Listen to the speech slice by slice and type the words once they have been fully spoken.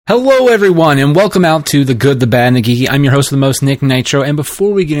Hello, everyone, and welcome out to The Good, the Bad, and the Geeky. I'm your host of the most, Nick Nitro, and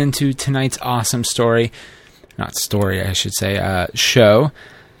before we get into tonight's awesome show,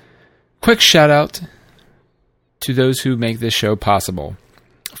 quick shout-out to those who make this show possible.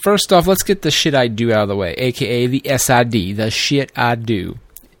 First off, let's get the shit I do out of the way, a.k.a. the SID, the shit I do.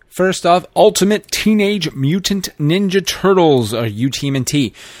 First off, Ultimate Teenage Mutant Ninja Turtles, or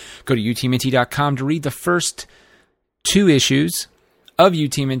UTMNT. Go to utmnt.com to read the first 2 issues of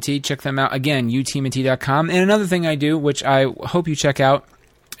UTMNT. Check them out. Again, utmnt.com. And another thing I do, which I hope you check out,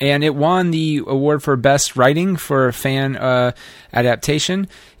 and it won the award for Best Writing for fan adaptation,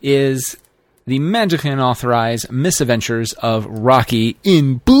 is the magically unauthorized misadventures of Rocky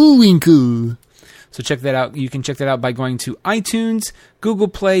in Bullwinkle. So check that out. You can check that out by going to iTunes, Google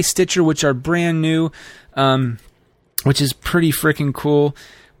Play, Stitcher, which are brand new, which is pretty freaking cool.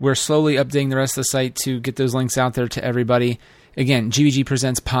 We're slowly updating the rest of the site to get those links out there to everybody. Again,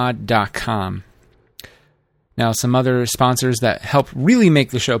 gbgpresentspod.com. Now, some other sponsors that help really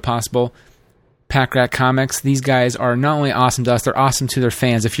make the show possible. Pack Rat Comics. These guys are not only awesome to us, they're awesome to their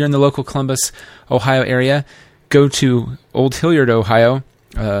fans. If you're in the local Columbus, Ohio area, go to Old Hilliard, Ohio,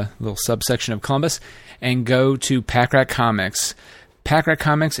 a little subsection of Columbus, and go to Pack Rat Comics. Pack Rat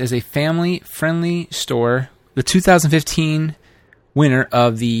Comics is a family-friendly store. The 2015 winner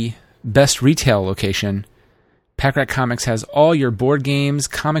of the Best Retail Location. Pack Rat Comics has all your board games,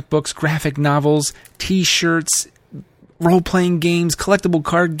 comic books, graphic novels, t-shirts, role-playing games, collectible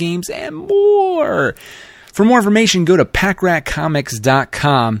card games, and more. For more information, go to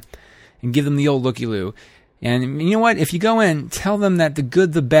packratcomics.com and give them the old looky-loo. And you know what? If you go in, tell them that the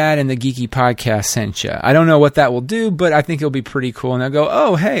Good, the Bad, and the Geeky podcast sent you. I don't know what that will do, but I think it'll be pretty cool. And they'll go,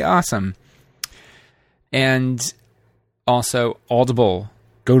 oh, hey, awesome. And also, Audible.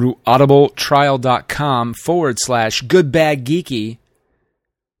 Go to audibletrial.com/goodbadgeeky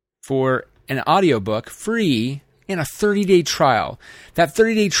for an audiobook free and a 30-day trial. That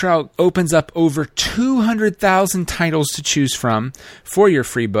 30-day trial opens up over 200,000 titles to choose from for your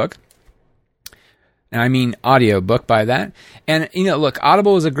free book. And I mean audiobook by that. And, look,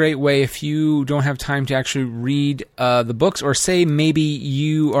 Audible is a great way if you don't have time to actually read the books, or say maybe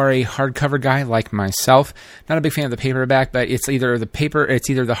you are a hardcover guy like myself. Not a big fan of the paperback, but it's either the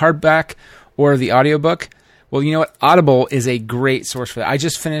hardback or the audiobook. Well, you know what? Audible is a great source for that. I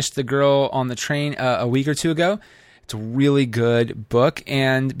just finished The Girl on the Train a week or two ago. It's a really good book.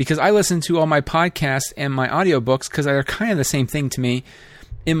 And because I listen to all my podcasts and my audiobooks because they're kind of the same thing to me,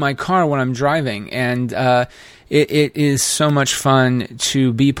 in my car when I'm driving, and it is so much fun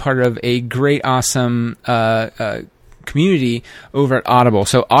to be part of a great, awesome community over at Audible.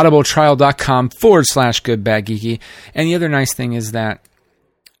 So audibletrial.com/goodbadgeeky. And the other nice thing is that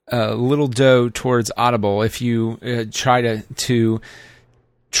little dough towards Audible, if you try to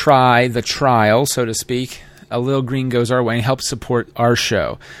try the trial, so to speak, a little green goes our way and helps support our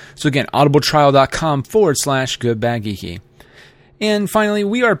show. So again, audibletrial.com/goodbadgeeky. And finally,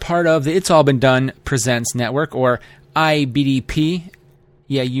 we are part of the It's All Been Done Presents Network, or IBDP.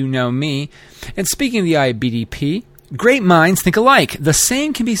 Yeah, you know me. And speaking of the IBDP, great minds think alike. The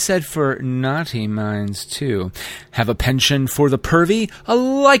same can be said for naughty minds, too. Have a penchant for the pervy, a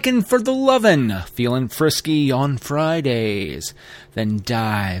liking for the lovin', feeling frisky on Fridays. Then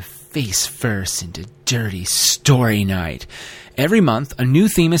dive face first into dirty story night. Every month, a new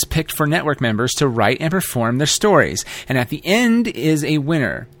theme is picked for network members to write and perform their stories. And at the end is a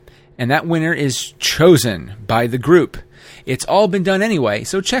winner. And that winner is chosen by the group. It's all been done anyway,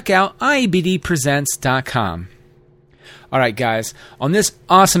 so check out ibdpresents.com. All right, guys. On this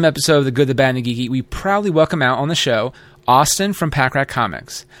awesome episode of The Good, the Bad, and the Geeky, we proudly welcome out on the show Austin from Pack Rat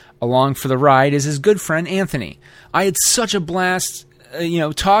Comics. Along for the ride is his good friend Anthony. I had such a blast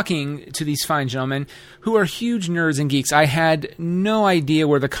talking to these fine gentlemen who are huge nerds and geeks. I had no idea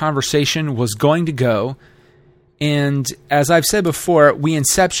where the conversation was going to go. And as I've said before, we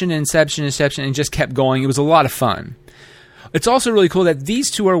inception, and just kept going. It was a lot of fun. It's also really cool that these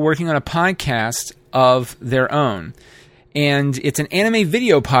two are working on a podcast of their own. And it's an anime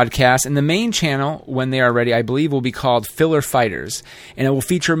video podcast, and the main channel, when they are ready, I believe, will be called Filler Fighters. And it will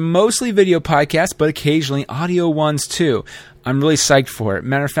feature mostly video podcasts, but occasionally audio ones too. I'm really psyched for it.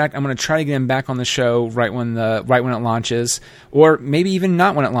 Matter of fact, I'm going to try to get him back on the show right when it launches, or maybe even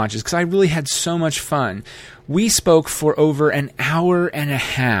not when it launches, because I really had so much fun. We spoke for over an hour and a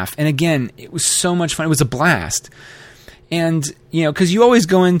half, and again, it was so much fun. It was a blast. And, because you always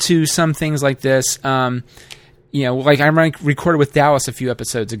go into some things like this, like I recorded with Dallas a few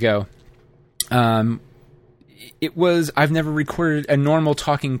episodes ago. I've never recorded a normal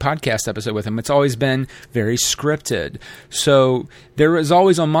talking podcast episode with him. It's always been very scripted. So there was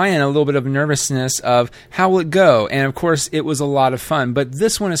always on my end a little bit of nervousness of how will it go? And of course it was a lot of fun, but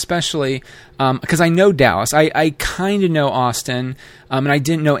this one especially, because I know Dallas, I kind of know Austin, and I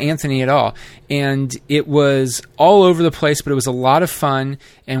didn't know Anthony at all. And it was all over the place, but it was a lot of fun,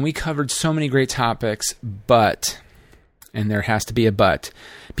 and we covered so many great topics, and there has to be a but.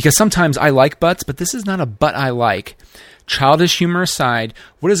 Because sometimes I like butts, but this is not a butt I like. Childish humor aside,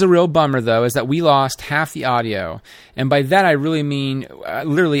 what is a real bummer, though, is that we lost half the audio. And by that, I really mean,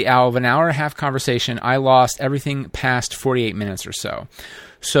 literally out of an hour and a half conversation, I lost everything past 48 minutes or so.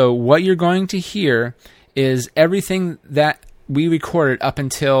 So what you're going to hear is everything that we recorded up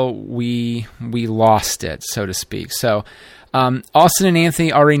until we lost it, so to speak. So Austin and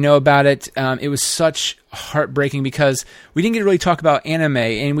Anthony already know about it. It was such heartbreaking because we didn't get to really talk about anime,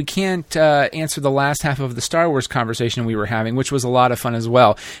 and we can't answer the last half of the Star Wars conversation we were having, which was a lot of fun as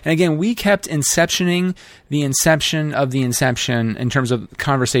well. And again, we kept inceptioning the inception of the inception in terms of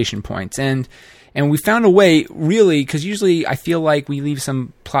conversation points. And we found a way, really, because usually I feel like we leave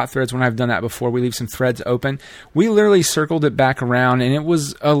some plot threads when I've done that before. We leave some threads open. We literally circled it back around, and it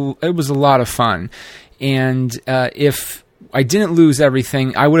was a lot of fun. And if I didn't lose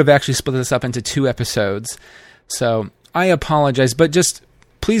everything, I would have actually split this up into 2 episodes. So I apologize, but just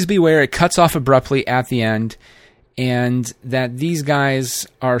please beware, it cuts off abruptly at the end, and that these guys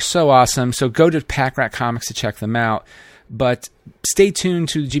are so awesome. So go to Pack Rat Comics to check them out. But stay tuned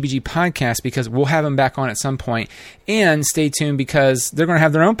to the GBG podcast because we'll have them back on at some point. And stay tuned because they're going to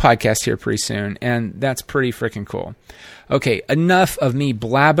have their own podcast here pretty soon. And that's pretty freaking cool. Okay, enough of me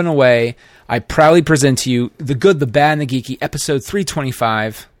blabbing away. I proudly present to you The Good, the Bad, and the Geeky, episode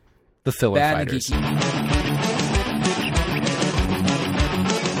 325, The Filler Fighters.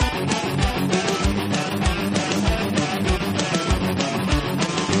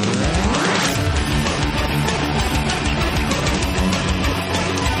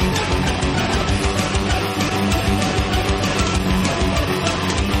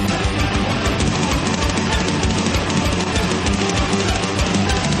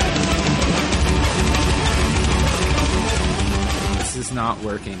 Not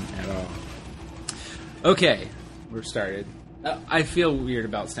working at all. Okay, we're started. I feel weird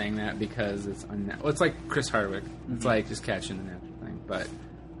about saying that because it's unnatural. It's like Chris Hardwick. It's like just catching the natural thing. But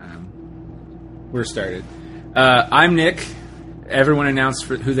we're started. I'm Nick. Everyone announced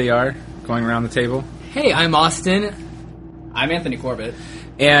who they are going around the table. Hey, I'm Austin. I'm Anthony Corbett.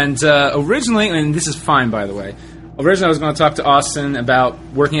 And originally, and this is fine by the way, originally I was going to talk to Austin about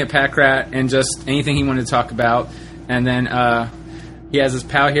working at Pack Rat and just anything he wanted to talk about. And then he has his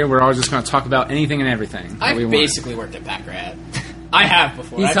pal here. We're all just going to talk about anything and everything. I've basically worked at Pack Rat. I have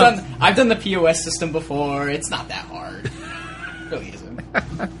before. I've done the POS system before. It's not that hard. It really isn't.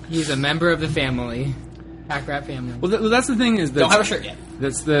 He's a member of the family. Pack Rat family. Well, that's the thing is... Don't have a shirt yet.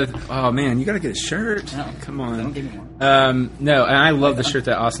 That's the... Oh, man, you got to get a shirt. No, come on. Don't give me one. No, and I love the shirt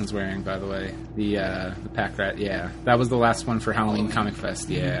that Austin's wearing, by the way. The Pack Rat, yeah. That was the last one for Halloween Comic Fest,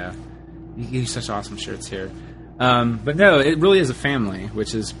 yeah. You get such awesome shirts here. But no, it really is a family,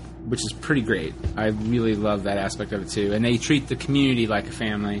 which is pretty great. I really love that aspect of it too, and they treat the community like a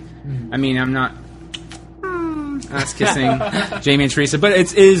family. Mm-hmm. I mean, I'm not ass kissing Jamie and Teresa, but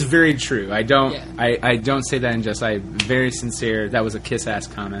it is very true. I don't say that in jest. I'm very sincere. That was a kiss ass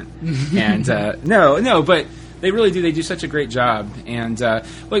comment, and no, but they really do. They do such a great job, and I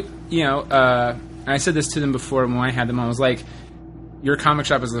said this to them before when I had them on. I was like, your comic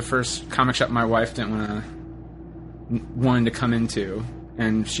shop is the first comic shop my wife didn't wanted to come into,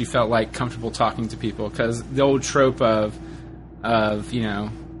 and she felt like comfortable talking to people because the old trope of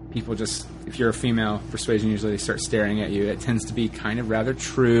people just, if you're a female persuasion, usually they start staring at you. It tends to be kind of rather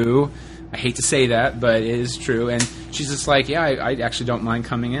true. I hate to say that, but it is true. And she's just like, yeah, I actually don't mind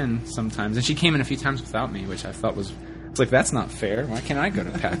coming in sometimes. And she came in a few times without me, which I thought was... It's like, that's not fair. Why can't I go to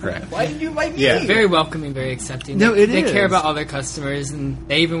Pack Rat? Why did you invite me? Yeah. Very welcoming, very accepting. No, they care about all their customers, and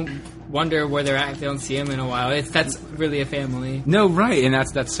they even wonder where they're at if they don't see them in a while. That's really a family. No, right, and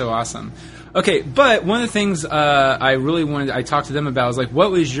that's so awesome. Okay, but one of the things I talked to them about was, like,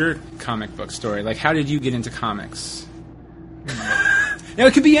 what was your comic book story? Like, how did you get into comics? Now,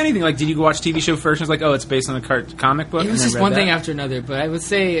 it could be anything. Like, did you go watch TV show first and it's like, oh, it's based on a comic book? It was just one thing after another, but I would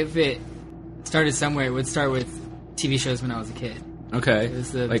say if it started somewhere, it would start with TV shows when I was a kid. Okay. It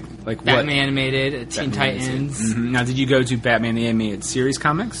was the like Batman what? Animated, Teen Titans. Mm-hmm. Now, did you go to Batman the Animated Series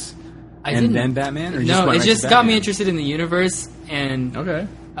comics? I didn't. Then Batman? Or no, it just got me interested in the universe, and okay.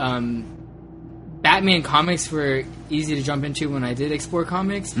 Batman comics were easy to jump into when I did explore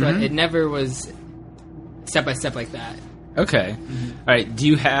comics, but it never was step by step like that. Okay. All right. Do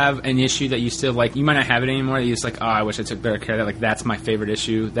you have an issue that you still like? You might not have it anymore. That you're just like, oh, I wish I took better care of that. Like, that's my favorite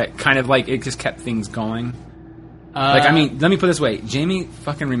issue. That kind of like it just kept things going. Like, I mean, let me put it this way: Jamie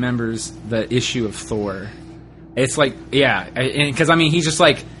fucking remembers the issue of Thor. It's like, yeah, because I mean, he's just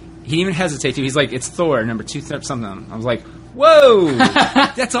like, he didn't even hesitate to. He's like, it's Thor number 2 something. I was like, whoa,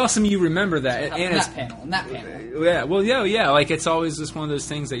 that's awesome. You remember that, and that panel. Yeah. Well, yeah. Like, it's always just one of those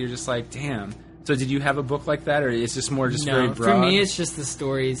things that you're just like, damn. So did you have a book like that, or it's just more just very broad? For me, it's just the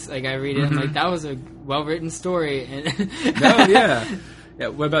stories. Like, I read it, and like, that was a well-written story. And no, yeah. Yeah,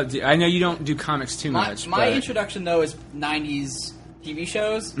 what about, I know you don't do comics too much. My introduction, though, is 90s TV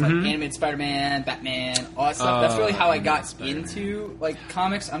shows, like animated Spider-Man, Batman, all that stuff. That's really how I got into, like,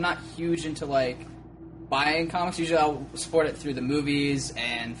 comics. I'm not huge into, like, buying comics. Usually I'll support it through the movies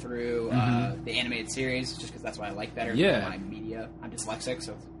and through the animated series, just because that's what I like better than my media. I'm dyslexic,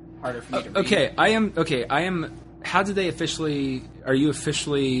 so harder for me to read. I am. How did they officially? Are you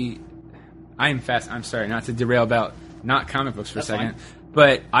officially? I am fast. I'm sorry, not to derail about not comic books for a second,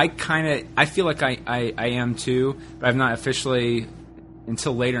 but I feel like I am too, but I've not officially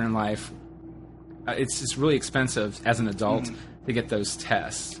until later in life. It's just really expensive as an adult to get those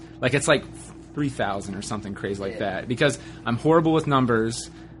tests. Like, it's like 3,000 or something crazy like that, because I'm horrible with numbers.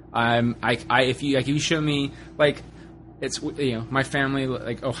 If you show me, like, it's, you know, my family,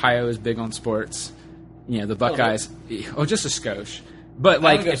 like, Ohio is big on sports. You know, the Buckeyes. Just a skosh. But,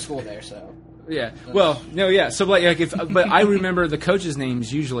 like, I go to school there, so. Yeah. Well, no, yeah. So, like but I remember the coaches'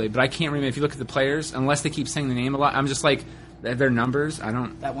 names usually, but I can't remember. If you look at the players, unless they keep saying the name a lot, I'm just like, their numbers, I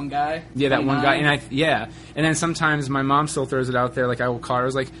don't. That one guy. Yeah, that one guy, and and then sometimes my mom still throws it out there. Like, I will call her. I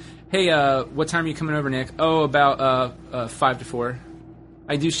was like, hey, what time are you coming over, Nick? Oh, about 5 to 4.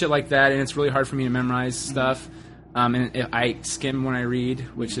 I do shit like that, and it's really hard for me to memorize stuff. And I skim when I read,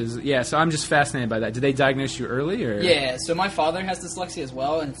 which is, so I'm just fascinated by that. Did they diagnose you early? Or? Yeah, so my father has dyslexia as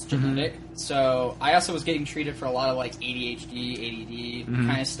well, and it's genetic. So I also was getting treated for a lot of, like, ADHD, ADD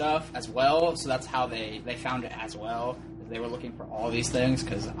kind of stuff as well. So that's how they found it as well. They were looking for all these things,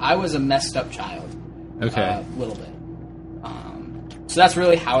 because I was a messed up child. Okay. A little bit. So that's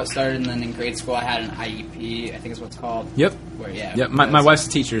really how it started, and then in grade school I had an IEP, I think is what it's called. Yep. Where, my wife's a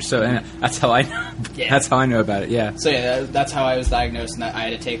teacher, so and that's how I know. That's how I know about it. Yeah. So that's how I was diagnosed, and I had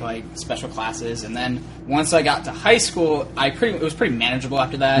to take, like, special classes, and then once I got to high school, it was pretty manageable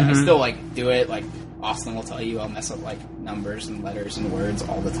after that. I still, like, do it. Like Austin will tell you, I'll mess up, like, numbers and letters and words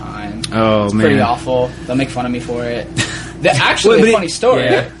all the time. Oh, it's man, pretty awful. They'll make fun of me for it. The funny story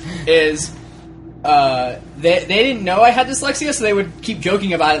is. They didn't know I had dyslexia, so they would keep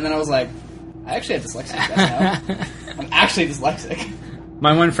joking about it, and then I was like, I actually have dyslexia, you guys know. I'm actually dyslexic.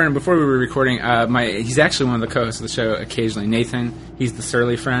 My one friend, before we were recording, he's actually one of the co-hosts of the show occasionally, Nathan. He's the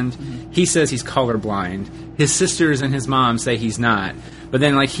surly friend. He says he's colorblind. His sisters and his mom say he's not. But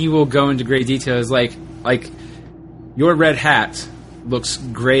then, like, he will go into great details, like your red hat looks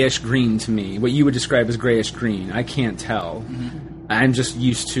grayish-green to me. What you would describe as grayish-green. I can't tell. I'm just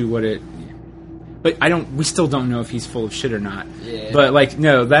used to what it... But we still don't know if he's full of shit or not. Yeah. But, like,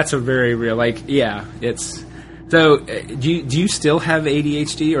 no, that's a very real, like, it's... So, do you still have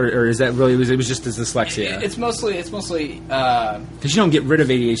ADHD, or is that really, it was just as dyslexia? It's mostly... Because you don't get rid of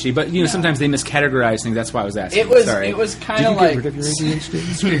ADHD, but, you know, sometimes they miscategorize things, that's why I was asking. It was kind of like... Did you get rid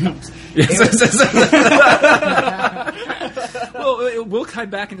of your ADHD? Well, we'll cut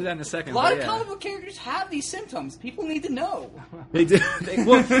back into that in a second. A lot of comic book characters have these symptoms. People need to know. They do.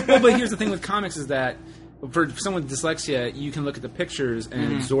 Well, but here's the thing with comics is that for someone with dyslexia, you can look at the pictures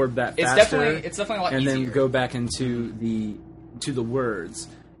and absorb that faster. It's definitely a lot easier. And then go back into the words.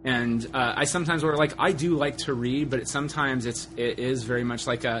 And I sometimes I do like to read, but sometimes it is very much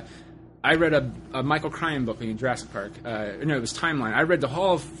like I read a Michael Crichton book in Jurassic Park. No, it was Timeline. I read the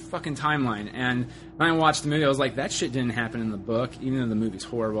whole fucking Timeline, and when I watched the movie, I was like, that shit didn't happen in the book, even though the movie's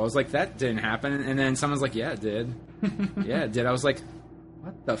horrible. I was like, that didn't happen. And then someone's like, yeah, it did. Yeah, it did. I was like,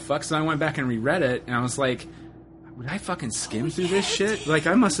 what the fuck? So I went back and reread it, and I was like, would I fucking skim through this shit? Like,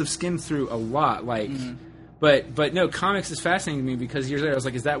 I must have skimmed through a lot. Like, but no, comics is fascinating to me because years later I was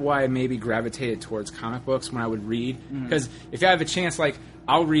like, is that why I maybe gravitated towards comic books when I would read? Because if I have a chance, like,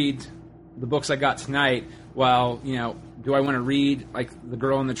 I'll read the books I got tonight while, you know, do I want to read, like, The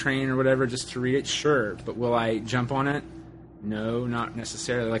Girl on the Train or whatever just to read it? Sure. But will I jump on it? No, not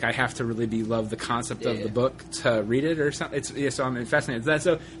necessarily. Like, I have to really love the concept of the book to read it or something. So I'm fascinated with that.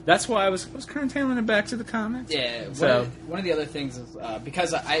 So that's why I was kind of tailing it back to the comics. Yeah. One of the other things is,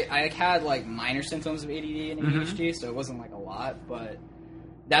 because I had, like, minor symptoms of ADD and ADHD, so it wasn't, like, a lot, but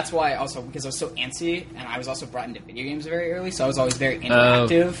that's why also, because I was so antsy, and I was also brought into video games very early, so I was always very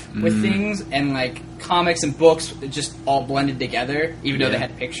interactive with things, and like comics and books just all blended together, even though they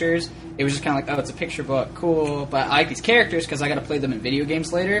had pictures. It was just kind of like, oh, it's a picture book, cool, but I like these characters because I got to play them in video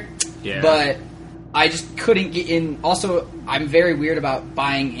games later. Yeah. But I just couldn't get in. Also, I'm very weird about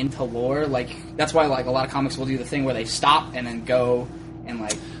buying into lore. Like, that's why like a lot of comics will do the thing where they stop and then go and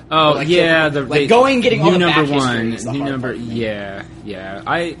like... Oh, like, yeah. going and getting all the new back number history one. is the New hard number... part for me. Yeah.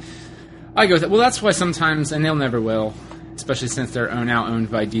 I go with that. Well, that's why sometimes, and they'll never will, especially since they're now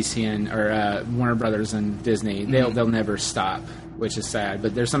owned by DC or Warner Brothers and Disney, they'll never stop, which is sad.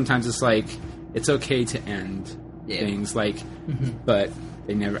 But there's sometimes it's like, it's okay to end things, like, but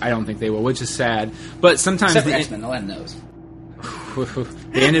they never, I don't think they will, which is sad. But sometimes... Except for X-Men, they'll end those.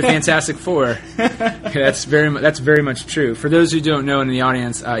 They ended Fantastic Four. That's very much true. For those who don't know in the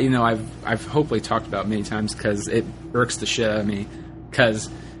audience, I've hopefully talked about many times because it irks the shit out of me. Because,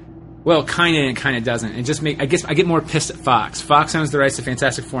 well, kind of and kind of doesn't. It just I get more pissed at Fox. Fox owns the rights to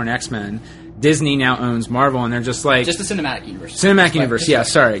Fantastic Four and X-Men. Disney now owns Marvel, and they're just like... Just the cinematic universe. Cinematic universe, yeah,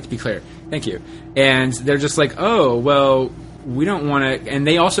 sorry, to be clear. Thank you. And they're just like, oh, well, we don't want to... And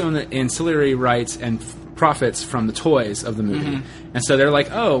they also own the ancillary rights and profits from the toys of the movie. And so they're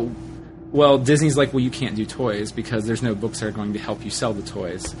like, oh, well, Disney's like, well, you can't do toys because there's no books that are going to help you sell the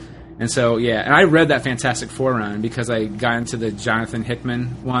toys. And so, yeah, and I read that Fantastic Four run because I got into the Jonathan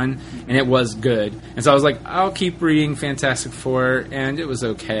Hickman one, and it was good. And so I was like, I'll keep reading Fantastic Four, and it was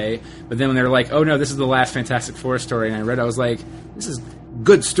okay. But then when they were like, oh, no, this is the last Fantastic Four story, and I read it, I was like, this is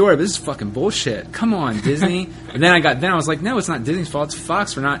good story, but this is fucking bullshit. Come on, Disney. And then I was like, no, it's not Disney's fault, it's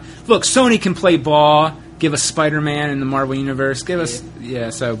Fox for not... Look, Sony can play ball, give us Spider-Man in the Marvel Universe, give us...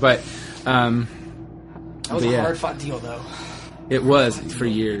 Yeah, so, but... that was a hard-fought deal, though. It was for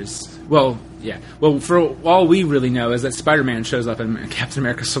years. Well, yeah. Well, for all we really know is that Spider-Man shows up in Captain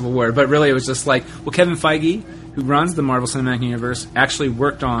America Civil War, but really it was just like, well, Kevin Feige, who runs the Marvel Cinematic Universe, actually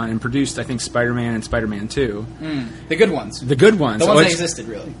worked on and produced, I think, Spider-Man and Spider-Man 2. The good ones. The good ones. The ones that existed,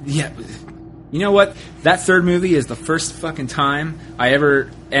 really. Yeah. You know what? That third movie is the first fucking time I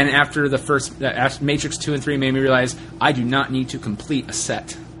ever... And after the first... After Matrix 2 and 3 made me realize I do not need to complete a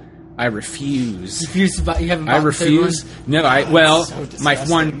set. I refuse. You haven't bought I refuse. No, well, so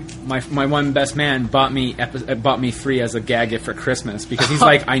my one best man bought me 3 as a gag gift for Christmas because he's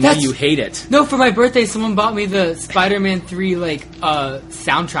like, I know you hate it. No, for my birthday, someone bought me the Spider-Man 3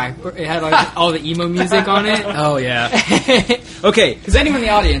 soundtrack. It had all the emo music on it. Oh yeah. Okay, Because anyone in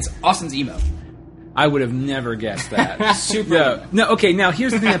the audience, Austin's emo. I would have never guessed that. Super emo. No. Okay, now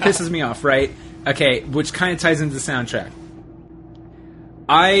here's the thing that pisses me off, right? Okay, which kind of ties into the soundtrack.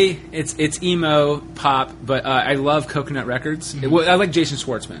 It's emo pop, but I love Coconut Records. I like Jason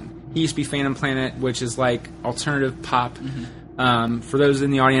Schwartzman. He used to be Phantom Planet, which is like alternative pop. For those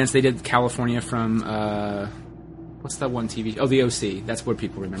in the audience, they did California from what's that one TV? Oh, the OC. That's what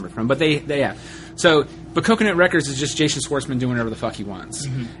people remember from. But they yeah. So, but Coconut Records is just Jason Schwartzman doing whatever the fuck he wants.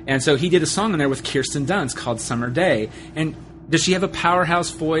 And so he did a song on there with Kirsten Dunst called Summer Day. And does she have a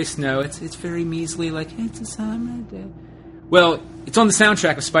powerhouse voice? No, it's very measly, like it's a summer day. Well, it's on the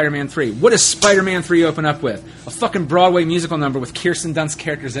soundtrack of Spider-Man 3. What does Spider-Man 3 open up with? A fucking Broadway musical number with Kirsten Dunst's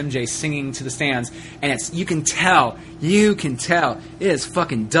characters MJ singing to the stands, and you can tell, it is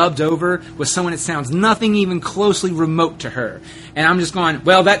fucking dubbed over with someone that sounds nothing even closely remote to her. And I'm just going,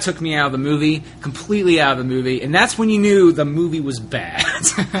 well, that took me out of the movie, completely out of the movie, and that's when you knew the movie was bad.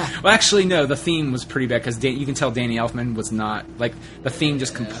 Well, actually, no, the theme was pretty bad, because you can tell Danny Elfman was not, like, the theme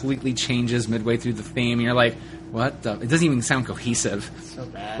just completely changes midway through the theme, and you're like, what the... It doesn't even sound cohesive. So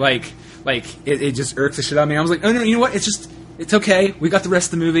bad. Like it just irks the shit out of me. I was like, oh no, you know what? It's okay. We got the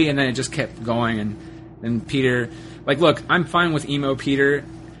rest of the movie, and then it just kept going. And Peter, like, look, I'm fine with emo Peter,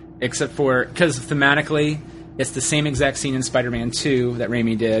 except for because thematically, it's the same exact scene in Spider-Man 2 that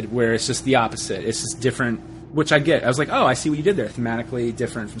Raimi did, where it's just the opposite. It's just different, which I get. I was like, oh, I see what you did there. Thematically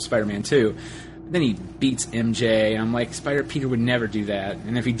different from Spider-Man 2. But then he beats MJ, and I'm like, Peter would never do that.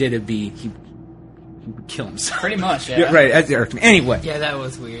 And if he did, it'd be he would kill himself. Pretty much, yeah. Right, that irked me. Anyway. Yeah, that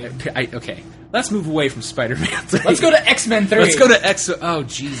was weird. Okay. Let's move away from Spider-Man 3. Let's go to X-Men 3. Let's go to Oh,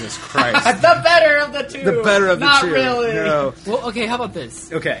 Jesus Christ. The better of the two. The better of the two. Not really. No. Well, okay, how about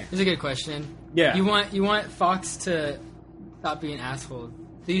this? Okay. Here's a good question. Yeah. You want Fox to stop being assholes.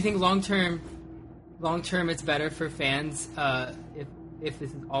 Do you think long term it's better for fans if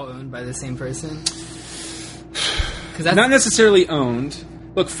this is all owned by the same person? Because that's not necessarily owned.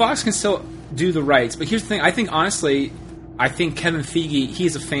 Look, Fox can still do the rights, but here's the thing. I think Kevin Feige,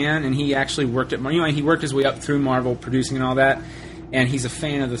 he's a fan, and he actually worked at he worked his way up through Marvel, producing and all that, and he's a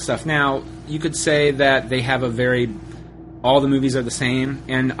fan of the stuff. Now, you could say that they have a very all the movies are the same,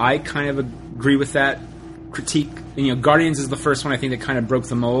 and I kind of agree with that critique. Guardians is the first one I think that kind of broke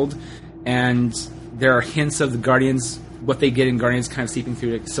the mold, and there are hints of the Guardians, what they get in Guardians, kind of seeping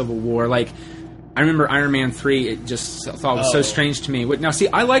through to Civil War. Like, I remember Iron Man 3. It just thought was so strange to me. Now, see,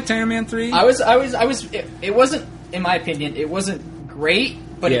 I liked Iron Man 3. It wasn't, in my opinion, it wasn't great,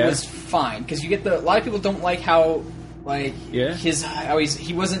 but it was fine because you get a lot of people don't like how.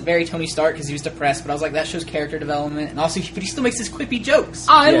 He wasn't very Tony Stark because he was depressed, but I was like, that shows character development, and also, but he still makes his quippy jokes.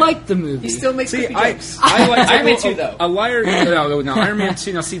 I like the movie. He still makes quippy jokes. I like Iron Man 2 though. A liar. No, Iron Man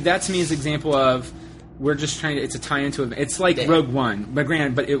 2. Now, see, that to me is an example of we're just trying to. It's a tie into it. It's like Rogue One, but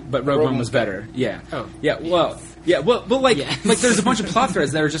Rogue One was better. Yeah. Oh. Yeah. Well. Yeah. Well. Like there's a bunch of plot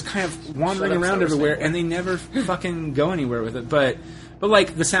threads that are just kind of wandering around everywhere, and they never fucking go anywhere with it. But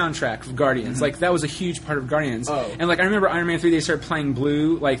like the soundtrack of Guardians, like that was a huge part of Guardians. Oh. And like I remember Iron Man 3, they started playing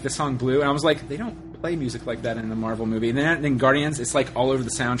Blue, like the song Blue, and I was like, they don't play music like that in the Marvel movie. And then Guardians, it's like all over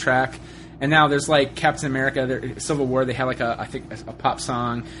the soundtrack. And now there's like Captain America, Civil War, they had like a pop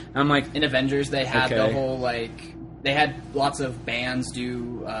song. And I'm like, in Avengers, they had the whole they had lots of bands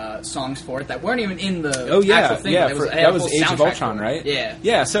do songs for it that weren't even in the actual thing. Yeah, that was Age of Ultron, right? Yeah.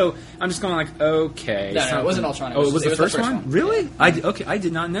 Yeah, so I'm just going like, okay. No, it wasn't Ultron. It was the first one? Really? Yeah. I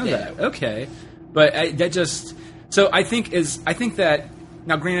did not know that. Okay. But so I think that,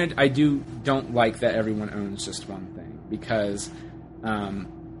 now granted, I don't like that everyone owns just one thing, because,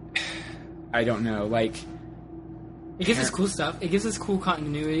 I don't know, like... It gives us cool stuff. It gives us cool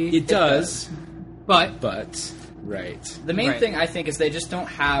continuity. It does. But... Right. The main thing, I think, is they just don't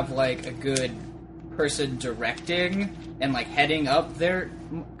have, like, a good person directing and, like, heading up their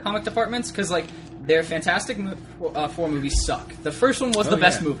comic departments, because, like, their Fantastic Four movies suck. The first one was the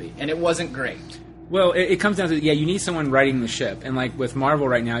best movie, and it wasn't great. Well, it comes down to, you need someone writing the ship. And, like, with Marvel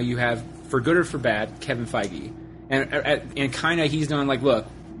right now, you have, for good or for bad, Kevin Feige. And kind of he's doing, like, look,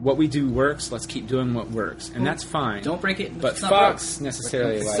 what we do works, let's keep doing what works. And that's fine. Don't break it. But Fox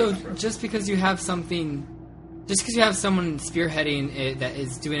necessarily, like... So, just because you have something... Just because you have someone spearheading it that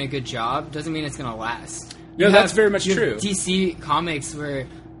is doing a good job doesn't mean it's going to last. That's very much true. DC Comics, where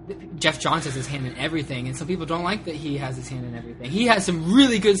Jeff Johns has his hand in everything, and some people don't like that he has his hand in everything. He has some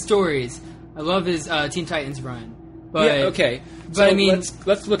really good stories. I love his Teen Titans run. But, okay. But so I mean...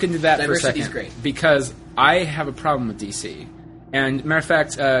 Let's look into that for a second. Diversity's great. Because I have a problem with DC. And matter of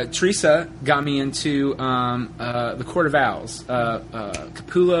fact, Teresa got me into the Court of Owls,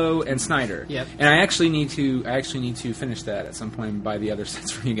 Capullo and Snyder. Yep. And I actually need to finish that at some point and buy the other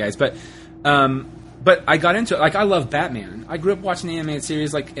sets for you guys. But I got into it. Like, I love Batman. I grew up watching the animated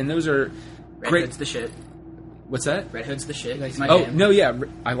series, like, and those are great. Red Hood's the shit. What's that? Red Hood's the shit.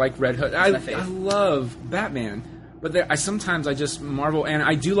 I like Red Hood. I love Batman. But I just marvel, and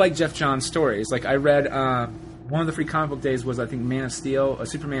I do like Jeff Johns' stories. Like, I read... one of the free comic book days was, I think,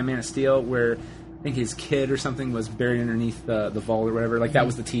 Superman Man of Steel, where I think his kid or something was buried underneath the vault or whatever. Like, that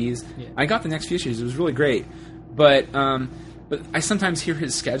was the tease. Yeah. I got the next few issues. It was really great. But I sometimes hear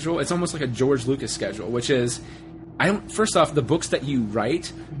his schedule. It's almost like a George Lucas schedule, which is... First off, the books that you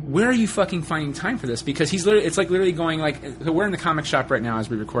write, where are you fucking finding time for this? Because it's like literally going like... So we're in the comic shop right now as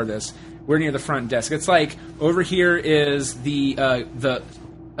we record this. We're near the front desk. It's like, over here is the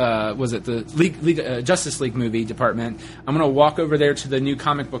Justice League movie department. I'm going to walk over there to the new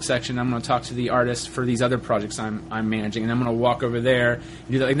comic book section. I'm going to talk to the artist for these other projects I'm managing, and I'm going to walk over there and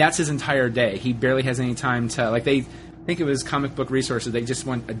do that. Like, that's his entire day. He barely has any time to, like, they think of his comic book resources. They just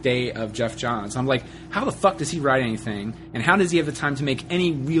want a day of Jeff Johns. I'm like, how the fuck does he write anything, and how does he have the time to make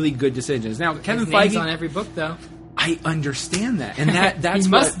any really good decisions? Now, Kevin Feige, name's on every book, though. I understand that, and that's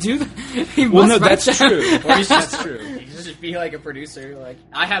he must do that. That's true. That's true. You can just be like a producer. Like,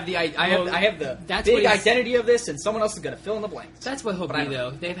 I have the big identity of this, and someone else is going to fill in the blanks. That's what he'll be,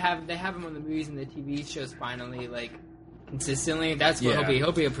 though. They have him on the movies and the TV shows finally, like, consistently. That's what he'll be.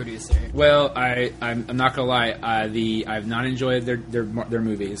 He'll be a producer. Well, I'm not gonna lie. I've not enjoyed their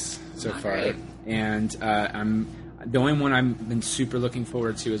movies so far, right. And the only one I've been super looking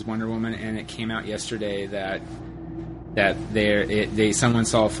forward to is Wonder Woman, and it came out yesterday that someone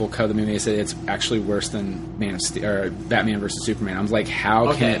saw a full cut of the movie and said it's actually worse than Man of Steel or Batman versus Superman. I was like,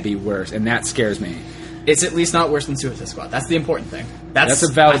 how can it be worse? And that scares me. It's at least not worse than Suicide Squad. That's the important thing. That's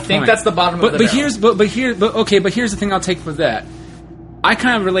a valid point. I think that's the bottom of the barrel. But here's the thing I'll take for that. I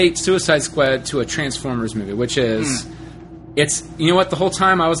kind of relate Suicide Squad to a Transformers movie, which is it's, you know what, the whole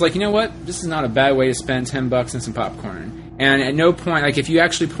time I was like, you know what, this is not a bad way to spend $10 and some popcorn. And at no point, like, if you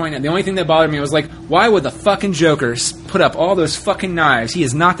actually point at, the only thing that bothered me was like, why would the fucking Joker put up all those fucking knives? He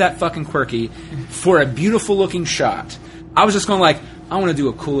is not that fucking quirky for a beautiful looking shot. I was just going like, I want to do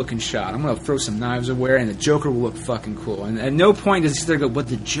a cool looking shot. I'm going to throw some knives everywhere, and the Joker will look fucking cool. And at no point does he sit there and go, "Would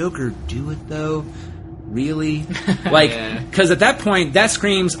the Joker do it though? Really?" Like, because at that point, that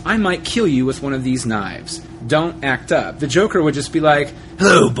screams, "I might kill you with one of these knives. Don't act up." The Joker would just be like,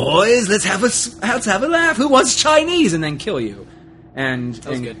 "Hello, boys. Let's have a laugh. Who wants Chinese?" and then kill you. And that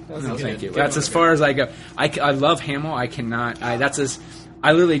was good. That was no, good. thank you. Good That's one, as good. far as I go. I love Hamill. I cannot.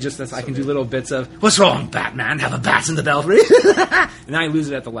 I literally just I can do little bits of "What's wrong, Batman? Have a bat in the belfry?" and I lose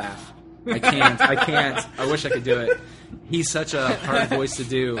it at the laugh. I can't. I wish I could do it. He's such a hard voice to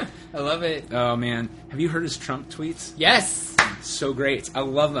do. I love it. Oh man, have you heard his Trump tweets? Yes. So great. I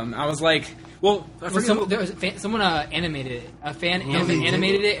love them. I was like, well, Someone animated it. A fan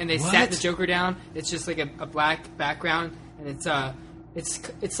animated it, and they sat the Joker down. It's just like a black background, and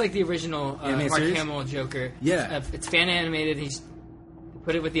it's like the original Mark series? Hamill Joker. Yeah. It's fan animated. He's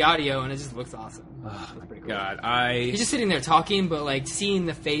put it with the audio, and it just looks awesome. Oh It's pretty cool. God, He's just sitting there talking, but like seeing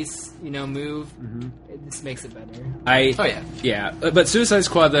the face, move, it just makes it better. Yeah. But Suicide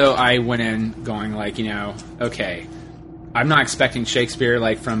Squad, though, I went in going like, okay, I'm not expecting Shakespeare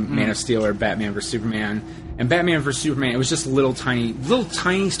like from Man of Steel or Batman vs Superman. And Batman vs Superman, it was just little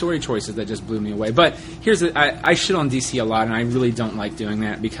tiny story choices that just blew me away. But I shit on DC a lot, and I really don't like doing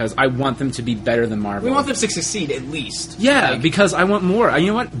that because I want them to be better than Marvel. We want them to succeed at least. Yeah, because I want more. You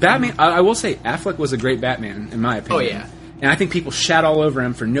know what? Batman. I will say Affleck was a great Batman in my opinion. Oh yeah. And I think people shat all over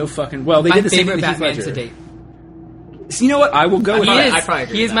him for no fucking. Well, they did the same thing favorite to Heath Batman Ledger. to date. So you know what? I will go with that. I probably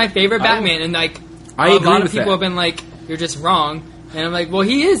agree He with is my that. favorite Batman, and like I a agree lot of with people that. have been like, "You're just wrong," and I'm like, "Well,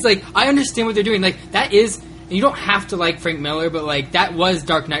 he is." Like, I understand what they're doing. Like, that is. You don't have to like Frank Miller, but like that was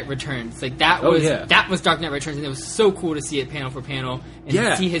Dark Knight Returns. Like that was Dark Knight Returns, and it was so cool to see it panel for panel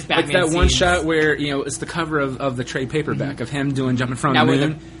and see his Batman. Like that one scenes. shot where it's the cover of the trade paperback of him doing jumping from the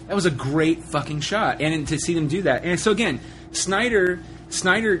moon. That was a great fucking shot, and to see them do that. And so again, Snyder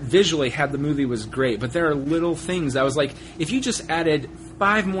visually had the movie was great, but there are little things I was like, if you just added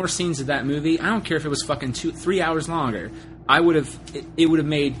 5 more scenes to that movie, I don't care if it was fucking 2-3 hours longer, it would have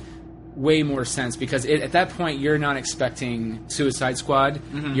made way more sense because at that point you're not expecting Suicide Squad.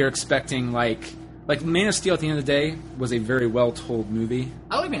 You're expecting like Man of Steel at the end of the day was a very well told movie.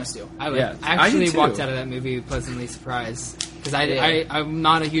 I like Man of Steel. I did actually too. walked out of that movie pleasantly surprised because I'm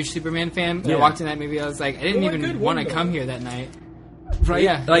not a huge Superman fan. But I walked in that movie, I was like, I didn't even want to come here that night. Right?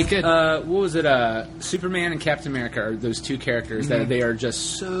 Yeah, like good. what was it? Superman and Captain America are those two characters that they are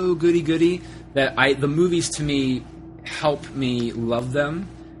just so goody that the movies to me help me love them.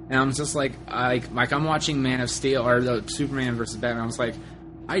 And I'm just like I'm watching Man of Steel or Superman versus Batman. I was like,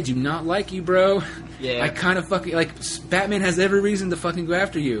 I do not like you, bro. Yeah. I kind of fucking like Batman has every reason to fucking go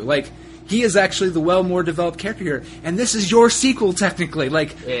after you. Like he is actually the more developed character here, and this is your sequel technically.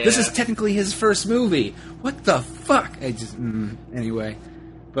 Like this is technically his first movie. What the fuck? I just anyway.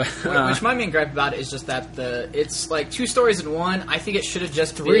 But Which my main gripe about it is just that it's like 2 stories in one. I think it should have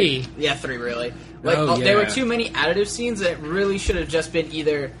just 3. been... Yeah, 3 really. Like there were too many additive scenes that it really should have just been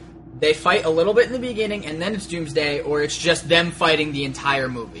either they fight a little bit in the beginning and then it's Doomsday, or it's just them fighting the entire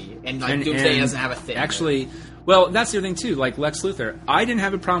movie and Doomsday doesn't have a thing. Actually, well, that's the other thing too. Like Lex Luthor, I didn't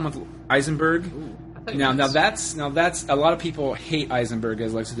have a problem with Eisenberg. Now that's a lot of people hate Eisenberg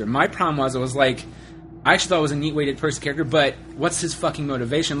as Lex Luthor. My problem was like, I actually thought it was a neat way to approach the character, but what's his fucking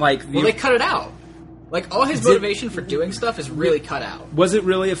motivation? Like, they cut it out. Like all his motivation for doing stuff is really cut out. Was it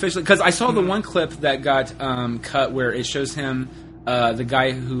really officially? Because I saw the one clip that got cut where it shows him, the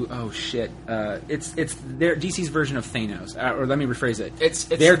guy who it's their DC's version of Thanos. Or let me rephrase it. It's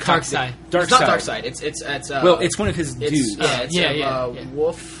their Darkseid. It's not Darkseid. It's one of his dudes.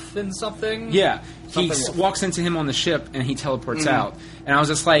 Wolf and something. Yeah, he Wolf. walks into him on the ship and he teleports out, and I was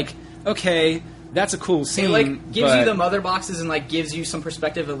just like, okay. That's a cool scene. It gives you the mother boxes and gives you some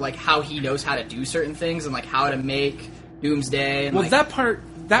perspective of how he knows how to do certain things and how to make Doomsday. And, that part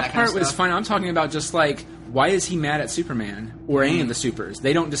kind of was stuff. fine. I'm talking about just why is he mad at Superman or any of the supers?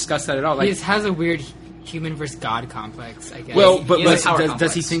 They don't discuss that at all. He just has a weird human versus God complex, I guess. Well, but has a power does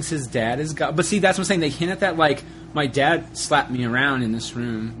complex. he think his dad is God? But see, that's what I'm saying. They hint at that. My dad slapped me around in this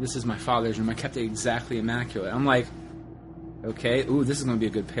room. This is my father's room. I kept it exactly immaculate. I'm like, okay, ooh, this is going to be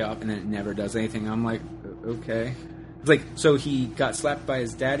a good payoff, and then it never does anything. I'm like, okay. It's so he got slapped by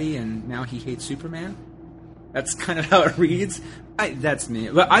his daddy, and now he hates Superman? That's kind of how it reads. That's me.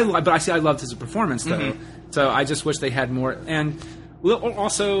 But I loved his performance, though. So I just wish they had more. And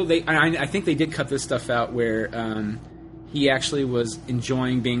also, I think they did cut this stuff out where he actually was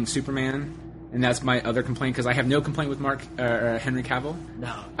enjoying being Superman. And that's my other complaint, because I have no complaint with Henry Cavill.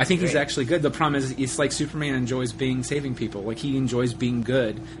 No, I think he's great. actually good. The problem is, it's like Superman enjoys saving people. Like, he enjoys being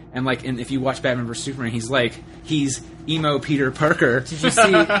good. And if you watch Batman vs Superman, he's emo Peter Parker. Did you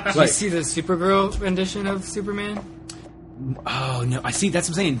see the Supergirl rendition of Superman? Oh no! I see. That's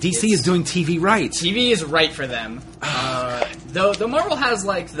what I'm saying. DC is doing TV right. TV is right for them. Though Marvel has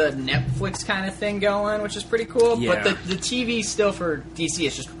like the Netflix kind of thing going, which is pretty cool. Yeah. But the TV still for DC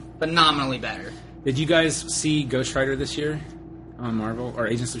is just phenomenally better. Did you guys see Ghost Rider this year on Marvel or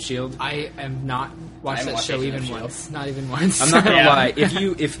Agents of S.H.I.E.L.D.? I have not watched haven't that watched show Agents even of S.H.I.E.L.D. once. Not even once. I'm not gonna Yeah.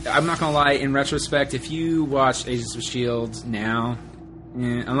 lie. I'm not gonna lie. In retrospect, if you watch Agents of S.H.I.E.L.D. now,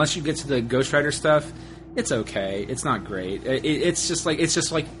 unless you get to the Ghost Rider stuff, it's okay. It's not great. It's just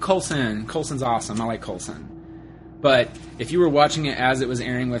like Coulson. Coulson's awesome. I like Coulson. But if you were watching it as it was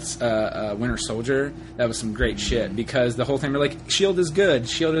airing with Winter Soldier, that was some great shit, because the whole time you're like, S.H.I.E.L.D. is good,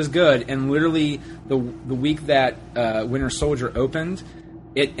 S.H.I.E.L.D. is good, and literally the week that Winter Soldier opened,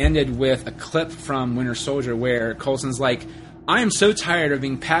 it ended with a clip from Winter Soldier where Coulson's like, I am so tired of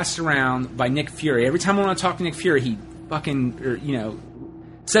being passed around by Nick Fury. Every time I want to talk to Nick Fury, he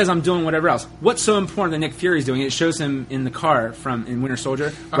says I'm doing whatever else. What's so important that Nick Fury's doing? It shows him in the car in Winter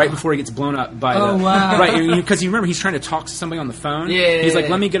Soldier right before he gets blown up by wow. right, because you remember he's trying to talk to somebody on the phone. Yeah. He's like,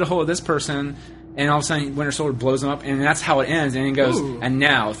 let me get a hold of this person, and all of a sudden Winter Soldier blows him up, and that's how it ends. And it goes, Ooh. and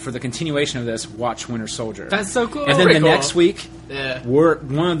now for the continuation of this, watch Winter Soldier. That's so cool. And then Pretty the cool. next week, Yeah.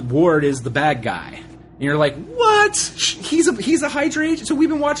 Ward is the bad guy. And you're like, what? He's a Hydra agent? So we've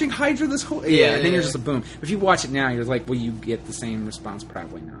been watching Hydra this whole... Yeah, and then you're just a boom. If you watch it now, you're like, well, you get the same response?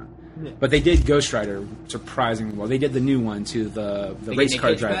 Probably not. Yeah. But they did Ghost Rider surprisingly well. They did the new one, too, the They race get Nick car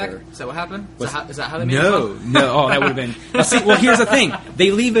Cage driver. back? Is that what happened? What's- Is that how they made No, it? no. Oh, that would have been... Now, see, well, here's the thing.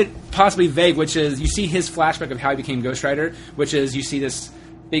 They leave it possibly vague, which is you see his flashback of how he became Ghost Rider, which is you see this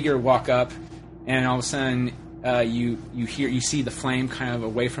figure walk up, and all of a sudden... you see the flame kind of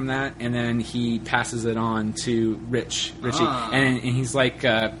away from that, and then he passes it on to Richie, and he's like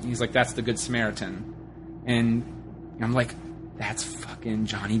that's the Good Samaritan, and I'm like, that's fucking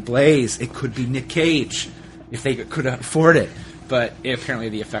Johnny Blaze. It could be Nick Cage if they could afford it, but apparently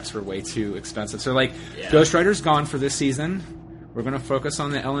the effects were way too expensive. So Ghost Rider's gone for this season. We're going to focus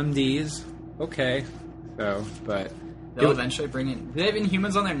on the LMDs. Okay, so but. They'll eventually bring in... Do they have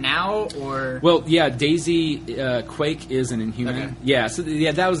Inhumans on there now, or... Well, yeah, Daisy Quake is an Inhuman. Okay. Yeah, so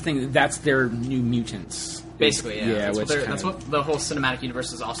that was the thing. That's their New Mutants. Basically, yeah. Yeah, That's what the whole cinematic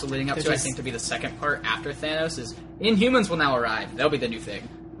universe is also leading up They're to, I just- think, to be the second part after Thanos, is Inhumans will now arrive. They'll be the new thing.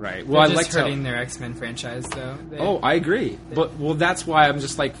 Right. Well, They're I just like hurting their X-Men franchise, though. Oh, I agree. But that's why I'm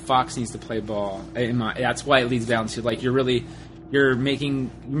just like, Fox needs to play ball. That's why it leads down to like you're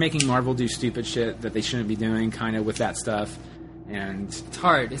making Marvel do stupid shit that they shouldn't be doing, kind of with that stuff. And It's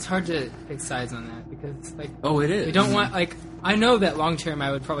hard. It's hard to pick sides on that because, like, it is. we don't want, like, I know that long term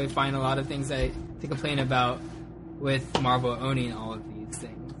I would probably find a lot of things to complain about with Marvel owning all of these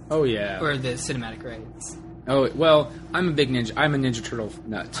things. Oh yeah. Or the cinematic rights. Oh well, I'm a Ninja Turtle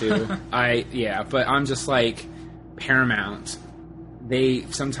nut too. But I'm just like Paramount. They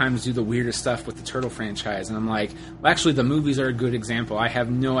sometimes do the weirdest stuff with the Turtle franchise, and I'm like, well, actually, the movies are a good example. I have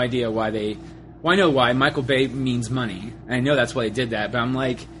no idea why they. Well, I know why. Michael Bay means money, and I know that's why they did that. But I'm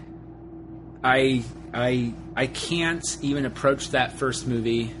like, I can't even approach that first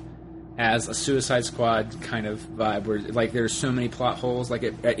movie as a Suicide Squad kind of vibe, where like there's so many plot holes, like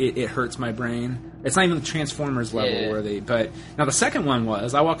it hurts my brain. It's not even the Transformers level where they. But now the second one I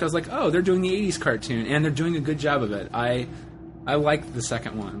was like, oh, they're doing the '80s cartoon, and they're doing a good job of it. I like the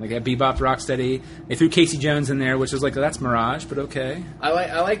second one. Like at Bebop, Rocksteady, they threw Casey Jones in there, which is like, that's Mirage, but okay. I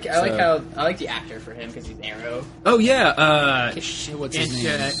like the actor for him because he's Arrow. Oh yeah, shit, what's his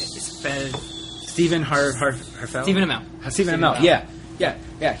name? Stephen Harfell. Stephen Amell. Stephen Amell.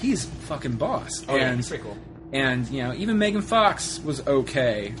 Yeah. He's fucking boss. Oh, yeah, and he's pretty cool. And even Megan Fox was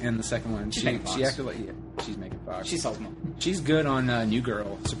okay in the second one. She's Megan Fox. She acted like she's Megan Fox. She's Salzman. She's good on New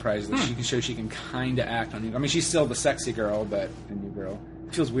Girl. Surprisingly, she can show she can kind of act on New Girl. I mean, she's still the sexy girl, but in New Girl,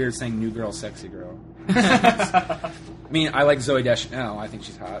 it feels weird saying New Girl, sexy girl. I mean, I like Zooey Deschanel. I think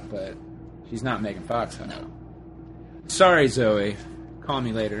she's hot, but she's not Megan Fox hot. No. Sorry, Zoe. Call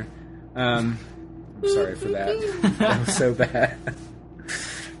me later. I'm sorry for that. That was so bad.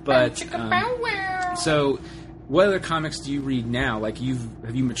 But so, what other comics do you read now? Like,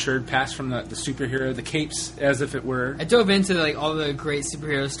 have you matured past from the superhero, the capes, as if it were? I dove into like all the great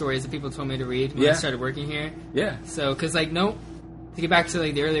superhero stories that people told me to read when I started working here. Yeah. So, because like to get back to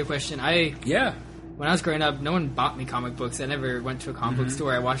like the earlier question, when I was growing up, no one bought me comic books. I never went to a comic book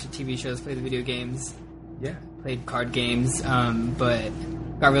store. I watched the TV shows, played the video games, Yeah. played card games. But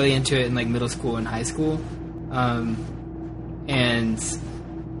got really into it in like middle school and high school, and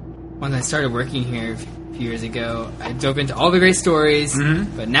when I started working here a few years ago, I dove into all the great stories.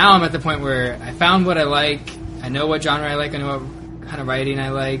 But now I'm at the point where I found what I like. I know what genre I like. I know what kind of writing I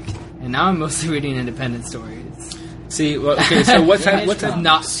like, and now I'm mostly reading independent stories. See, well, okay, so what's that?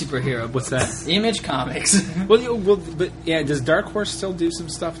 Not superhero books. What's that? Image Comics. But yeah, does Dark Horse still do some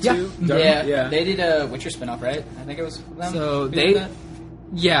stuff too? Yeah. They did a Witcher spinoff, right? I think it was them. So Who did that?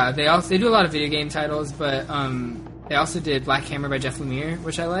 they do a lot of video game titles, but they also did Black Hammer by Jeff Lemire,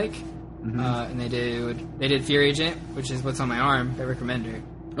 which I like, and they did Fear Agent, which is what's on my arm by Rick Remender.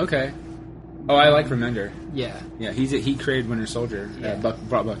 Okay. Oh, I like Remender. Yeah. Yeah, he created Winter Soldier. Yeah.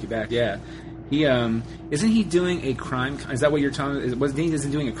 Brought Bucky back. Yeah. He isn't he doing a crime? Is that what you're talking? Isn't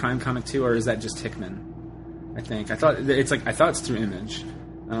he doing a crime comic too, or is that just Hickman? I think I thought it's through Image,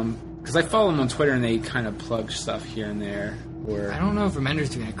 because I follow him on Twitter and they kind of plug stuff here and there. Or I don't know if Remender's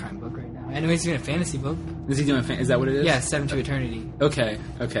doing a crime book right now. I know he's doing a fantasy book. Is he doing? Is that what it is? Yeah, Seven to Eternity. Okay.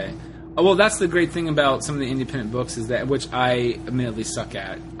 Oh, well, that's the great thing about some of the independent books is that, which I admittedly suck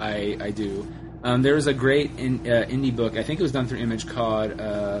at. I do. There was a great indie book. I think it was done through Image called.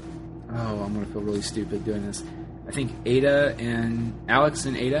 I'm going to feel really stupid doing this. I think Alex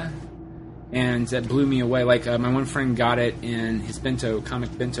and Ada, and that blew me away. Like my one friend got it in his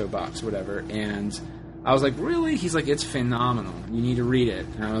comic bento box, or whatever, and I was like, "Really?" He's like, "It's phenomenal. You need to read it."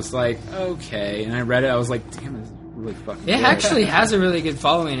 And I was like, "Okay." And I read it. I was like, "Damn, this is really fucking." It good. actually has a really good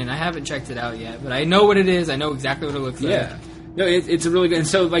following, and I haven't checked it out yet, but I know what it is. I know exactly what it looks like. Yeah. No, it's a really good. And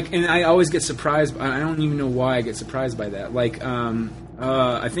so, and I always get surprised. I don't even know why I get surprised by that.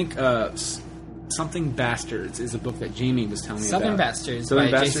 I think Something Bastards is a book that Jamie was telling me Southern about. Bastards Southern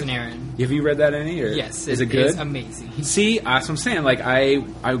by Bastards? Jason Aaron. Have you read that any? Or Yes. Is it good? It's amazing. See, that's what I'm saying. Like, I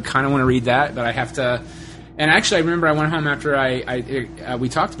kind of want to read that, but I have to. And actually, I remember I went home after we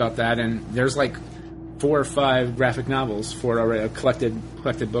talked about that, and there's like 4 or 5 graphic novels for it already,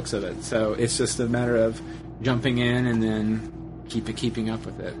 collected books of it. So it's just a matter of jumping in and then keeping up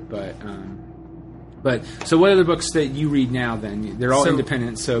with it. But so what are the books that you read now? Then they're all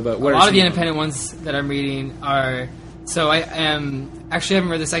independent. But what a are lot of the some independent ones that I'm reading are. So I actually haven't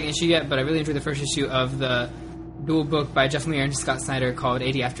read the second issue yet, but I really enjoyed the first issue of the dual book by Jeff Lemire and Scott Snyder called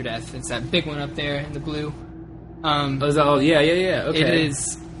 80 After Death. It's that big one up there in the blue. Yeah. Okay.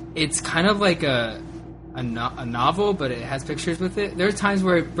 It's kind of like a novel, but it has pictures with it. There are times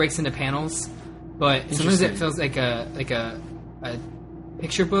where it breaks into panels, but sometimes it feels like a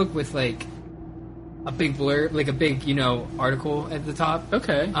picture book with like a big blurb, like a big article at the top.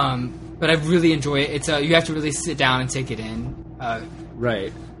 Okay. But I really enjoy it. It's you have to really sit down and take it in.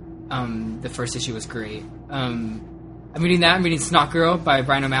 Right. The first issue was great. I'm reading that. I'm reading Snot Girl by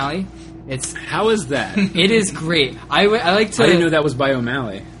Brian O'Malley. How is that? It is great. I like to. I didn't know that was by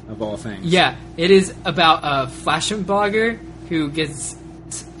O'Malley of all things. Yeah, it is about a fashion blogger who gets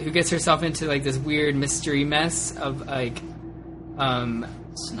herself into like this weird mystery mess of like,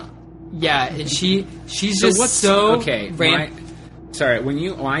 Snot. Yeah, and she's So just what's so okay?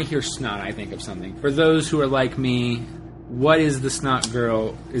 When I hear snot, I think of something. For those who are like me, what is the Snot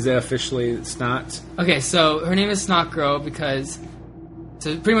Girl? Is it officially Snot? Okay, so her name is Snot Girl because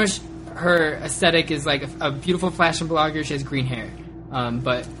pretty much her aesthetic is like a beautiful fashion blogger. She has green hair,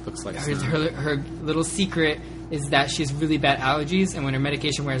 but Looks like her little secret is that she has really bad allergies, and when her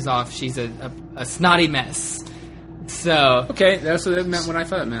medication wears off, she's a snotty mess. So okay, that's what it meant. What I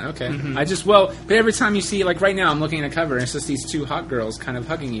thought it meant. Okay, but every time you see, like right now, I'm looking at a cover and it's just these 2 hot girls kind of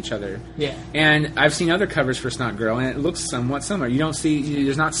hugging each other. Yeah, and I've seen other covers for Snot Girl, and it looks somewhat similar. You don't see,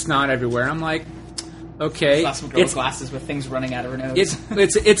 there's not snot everywhere. I'm like, okay, Lots of girl with glasses with things running out of her nose.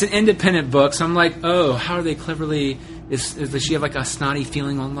 It's an independent book, so I'm like, oh, how are they cleverly? Does she have like a snotty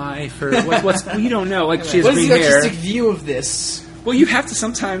feeling on life, or what's you don't know? Like she has What is green the hair. artistic view of this? Well, you have to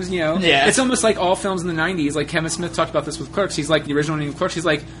sometimes, Yeah. It's almost like all films in the 90s. Like Kevin Smith talked about this with Clerks. He's like, the original name of Clerks, he's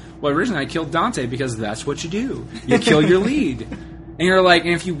like, well, originally I killed Dante because that's what you do. You kill your lead. And you're like,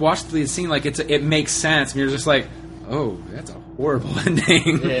 and if you watch the lead scene, like it makes sense. And you're just like, oh, that's a horrible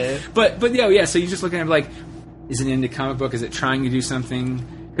ending. Yeah. But yeah, so you just look at it like, is it into comic book? Is it trying to do something?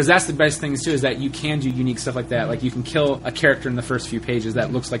 Because that's the best thing, too, is that you can do unique stuff like that. Like, you can kill a character in the first few pages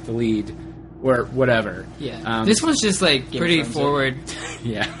that looks like the lead. Or whatever. Yeah, this one's just like pretty forward.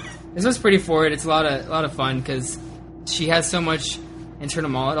 Yeah, this one's pretty forward. It's a lot of fun because she has so much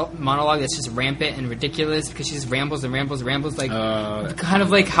internal monologue that's just rampant and ridiculous because she just rambles and rambles and rambles, like kind of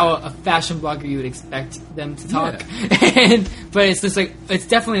like how a fashion blogger you would expect them to talk. Yeah. But it's just like it's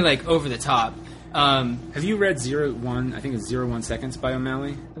definitely like over the top. Have you read 01? I think it's 01 Seconds by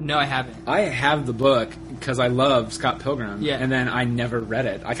O'Malley. No, I haven't. I have the book because I love Scott Pilgrim. Yeah. And then I never read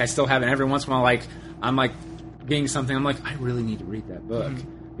it. Like, I still haven't. Every once in a while, like, I'm like getting something. I'm like, I really need to read that book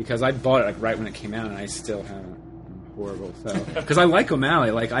because I bought it like right when it came out, and I still haven't. I'm horrible. So because I like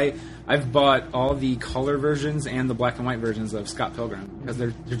O'Malley. Like I've bought all the color versions and the black and white versions of Scott Pilgrim because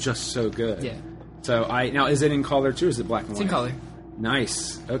they're just so good. Yeah. So now is it in color too? Or is it black and It's white? in color.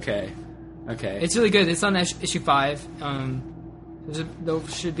 Nice. Okay. It's really good. It's on issue 5. There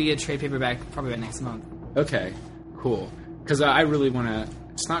should be a trade paperback probably by next month. Okay. Cool. Because I really want to.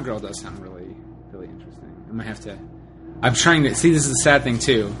 Snot Girl does sound really, really interesting. I'm gonna have to. I'm trying to see. This is the sad thing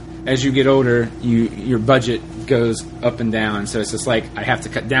too. As you get older, your budget goes up and down. So it's just like I have to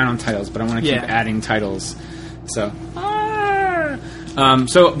cut down on titles, but I want to keep adding titles. So.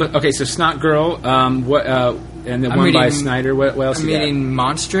 But okay. So Snot Girl. What? And the one by Snyder. What else? I'm reading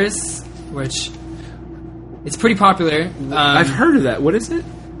Monstrous, which it's pretty popular. I've heard of that. What is it?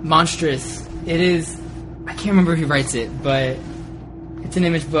 Monstrous. It is. I can't remember who writes it, but it's an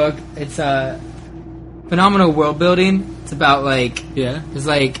Image book. It's phenomenal world building. It's about there's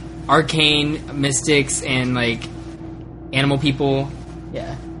like arcane mystics and like animal people.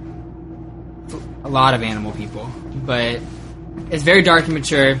 Yeah, a lot of animal people, but it's very dark and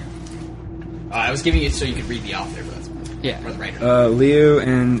mature. I was giving it so you could read the author, but that's fine. Or the writer. Liu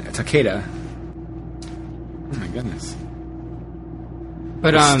and Takeda. Oh my goodness.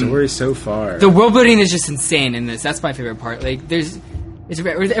 But the story so far. The world building is just insane in this. That's my favorite part. Like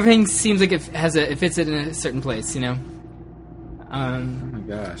everything seems like it fits it in a certain place, you know. Oh my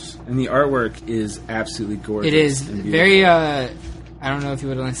gosh. And the artwork is absolutely gorgeous. It is and very I don't know if you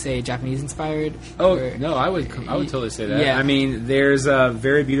would want to say Japanese inspired. No, I would totally say that. Yeah. I mean, there's a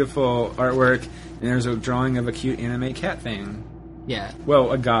very beautiful artwork, and there's a drawing of a cute anime cat thing. Yeah.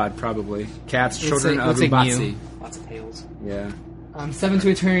 Well, a god, probably. Cats, children of Ubatsi. Lots of tails. Yeah. 7 to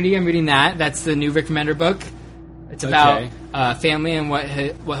Eternity, I'm reading that. That's the new Rick Remender book. It's about family and what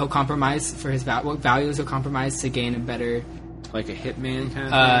he'll compromise for his what values he'll compromise to gain a better... Like a Hitman kind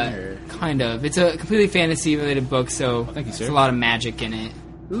of thing? Or? Kind of. It's a completely fantasy-related book, so thank you, sir. There's a lot of magic in it.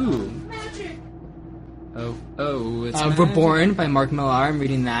 Ooh. Magic! It's Reborn by Mark Millar. I'm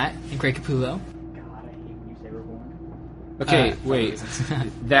reading that. And Greg Capullo. God, I hate when you say Reborn. Okay, wait.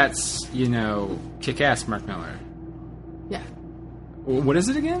 That's, Kick-Ass Mark Millar. Yeah. What is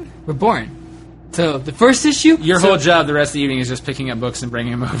it again? Reborn. So, the first issue... Your whole job the rest of the evening is just picking up books and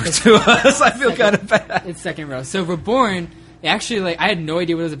bringing them over to us. I feel kind of bad. It's second row. So, Reborn... Actually, I had no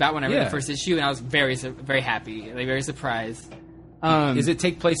idea what it was about when I read the first issue, and I was very, very happy, very surprised. Does it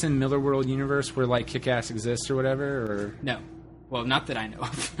take place in Miller World Universe where Kick-Ass exists or whatever? Or no, well, not that I know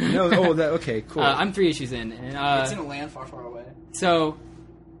of. No. Okay, cool. I'm 3 issues in, and it's in a land far, far away. So,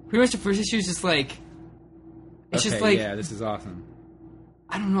 pretty much the first issue is just yeah, this is awesome.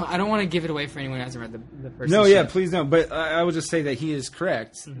 I don't know. I don't want to give it away for anyone who hasn't read the first. No, issue. yeah, please don't. But I will just say that he is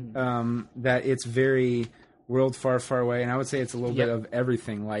correct. That it's very. World far, far away, and I would say it's a little bit of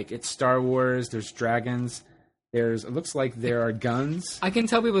everything. Like it's Star Wars. There's dragons. It looks like there are guns. I can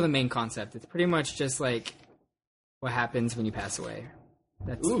tell people the main concept. It's pretty much just like what happens when you pass away.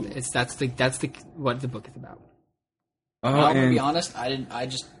 That's what the book is about. I'm gonna be honest. I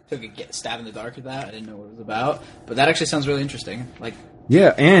just took a stab in the dark at that. I didn't know what it was about, but that actually sounds really interesting.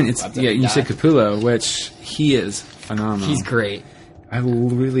 And it's you said Capullo, which he is phenomenal. He's great. I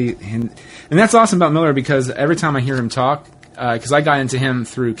really, and that's awesome about Miller because every time I hear him talk, because I got into him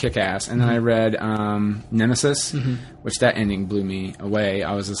through Kick-Ass, and then I read Nemesis, which that ending blew me away.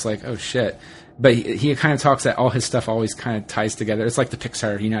 I was just like, oh shit. But he kind of talks that all his stuff always kind of ties together. It's like the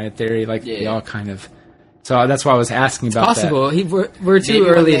Pixar United Theory, they all kind of. So that's why I was asking about possible. that. We're too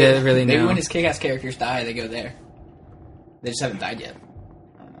early to really know. Maybe when his Kick-Ass characters die, they go there. They just haven't died yet.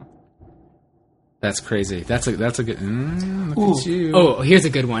 That's crazy. That's a good. Look at you. Oh, here's a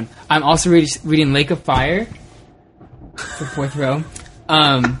good one. I'm also reading Lake of Fire for fourth row.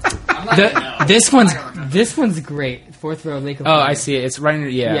 This one's great. Fourth row, Lake of Fire. Oh, I see it. It's right in.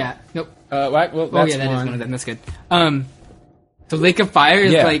 Yeah. Nope. Well, that's that is one of them. That's good. So Lake of Fire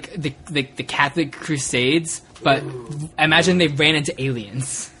is like the Catholic Crusades, but imagine they ran into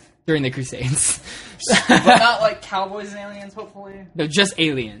aliens during the Crusades. But not like cowboys and aliens, hopefully. No, just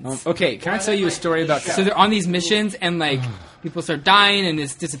aliens. Okay, can I tell you a story about... So they're on these missions, and people start dying, and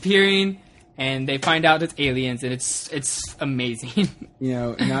it's disappearing, and they find out it's aliens, and it's amazing.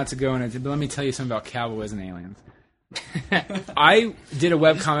 Not to go into it, but let me tell you something about cowboys and aliens. I did a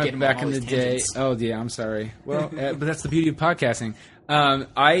Get webcomic him back on in all the these day. tangents. Oh, yeah, I'm sorry. Well, but that's the beauty of podcasting.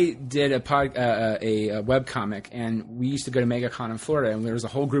 I did a webcomic, and we used to go to MegaCon in Florida, and there was a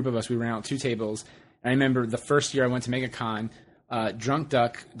whole group of us. We ran out 2 tables. And I remember the first year I went to MegaCon,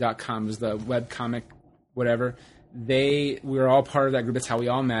 drunkduck.com was the webcomic, whatever. We were all part of that group. That's how we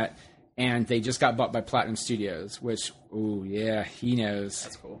all met. And they just got bought by Platinum Studios, which, ooh, yeah, he knows.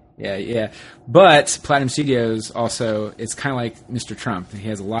 That's cool. Yeah. But Platinum Studios also, it's kind of like Mr. Trump. He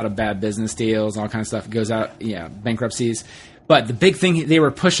has a lot of bad business deals, all kind of stuff. It goes out, bankruptcies. But the big thing they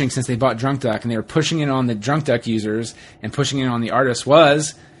were pushing since they bought Drunk Duck, and they were pushing it on the Drunk Duck users and pushing it on the artists,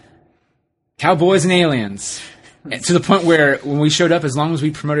 was Cowboys and Aliens. And to the point where when we showed up, as long as we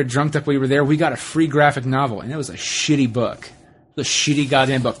promoted Drunk Duck, we were there, we got a free graphic novel. And it was a shitty book. The shitty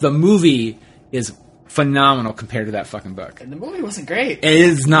goddamn book. The movie is phenomenal compared to that fucking book. And the movie wasn't great. It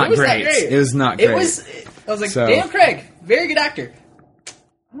is not was great. It was not great. I was like, Dan Craig, very good actor.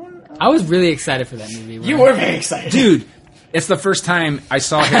 I was really excited for that movie. You were very excited. Dude, it's the first time I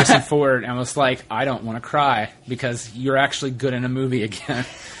saw Harrison Ford and was like, I don't want to cry because you're actually good in a movie again.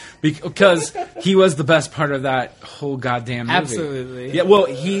 Because he was the best part of that whole goddamn movie. Absolutely. Yeah, well,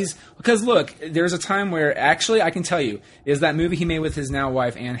 because look, there's a time where, actually, I can tell you, is that movie he made with his now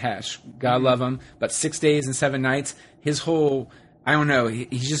wife, Anne Hesh. God love him. But 6 Days and 7 Nights, his whole, I don't know,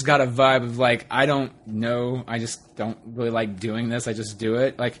 he's just got a vibe of like, I don't know, I just don't really like doing this, I just do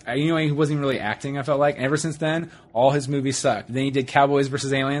it. Like, he wasn't really acting, I felt like. And ever since then, all his movies sucked. Then he did Cowboys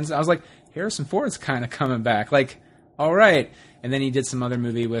vs. Aliens. I was like, Harrison Ford's kind of coming back. Like, all right. And then he did some other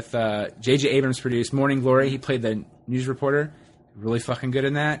movie with J.J. Abrams produced, Morning Glory. He played the news reporter. Really fucking good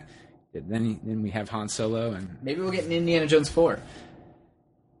in that. Then we have Han Solo. And Maybe we'll get an Indiana Jones 4.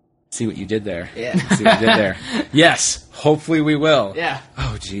 see what you did there. Yeah. See what you did there. Yes. Hopefully we will. Yeah.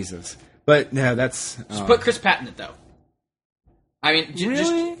 Oh, Jesus. But, no, that's... Just put Chris Pratt in it, though. I mean,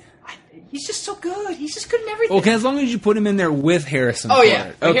 Really? he's just so good. He's just good in everything. Okay, as long as you put him in there with Harrison Oh, Ford.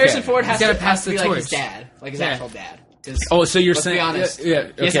 yeah. But Okay. Harrison Ford has gotta to pass be the like torch. his dad. Like his Yeah. actual dad. 'Cause Oh, so you're let's saying... be honest. Yeah,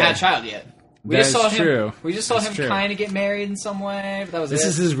 He hasn't okay. had a child yet. We That just saw is him. true. We just saw That's him true. kind of get married in some way, but that was This it.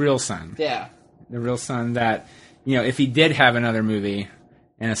 is his real son. Yeah. The real son that, if he did have another movie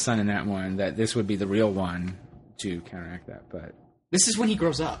and a son in that one, that this would be the real one to counteract that. But This is when he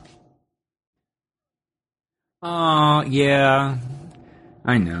grows up. oh yeah,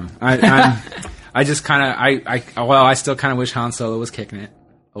 I know. I just kind of I still kind of wish Han Solo was kicking it,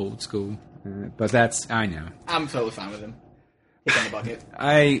 old school. But that's I know. I'm totally fine with him. Kick in the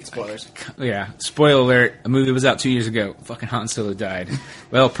bucket. Spoilers. Yeah, spoiler alert. A movie was out 2 years ago. Fucking Han Solo died.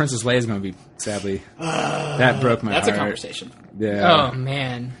 Well, Princess Leia is going to be sadly. That broke my That's heart. a conversation. Yeah. Oh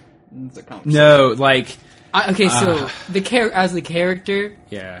man. It's a conversation. No, like Okay, so as the character,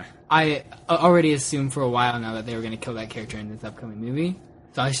 yeah. I already assumed for a while now that they were going to kill that character in this upcoming movie.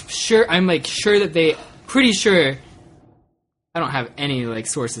 So I'm pretty sure. I don't have any like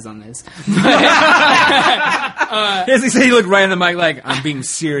sources on this. As they say, he looked right in the mic like, I'm being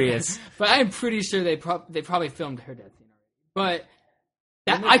serious. But I'm pretty sure they probably filmed her death scene already.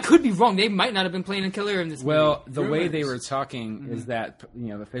 But I could be wrong. They might not have been planning to kill her in this Well, movie. the way they were talking is that,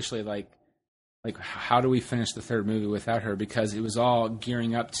 officially, like, how do we finish the third movie without her? Because it was all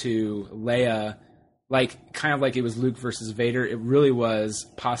gearing up to Leia, like, kind of like it was Luke versus Vader. It really was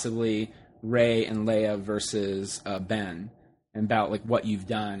possibly Rey and Leia versus Ben. And about like what you've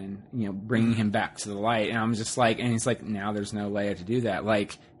done and bringing him back to the light, and I'm just like, and he's like, now there's no Leia to do that.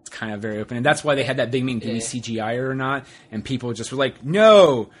 Like it's kind of very open, and that's why they had that big meeting. Do we CGI her or not? And people just were like,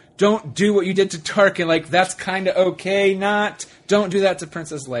 no, don't do what you did to Tarkin. Like that's kind of okay. Don't do that to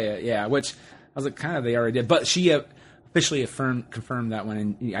Princess Leia. Yeah, which I was like, kind of they already did, but she officially confirmed that one,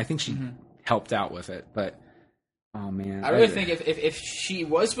 and I think she helped out with it. But oh man, I really think if she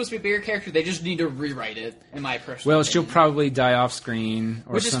was supposed to be a bigger character, they just need to rewrite it. In my personal well, opinion. she'll probably die off screen,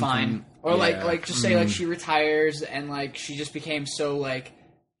 or which is something. fine. Or Yeah. like just say like she retires and like she just became so like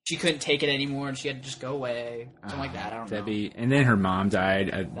she couldn't take it anymore and she had to just go away, something like that. I don't know. And then her mom died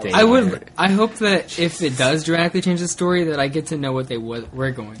a day I later. hope that if it does dramatically change the story, that I get to know what they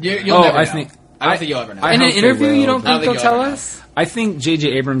were going. You'll never I know. think I don't think you'll ever know. I In an hope they interview, will, you don't but- I think don't they'll think you'll tell ever us? I think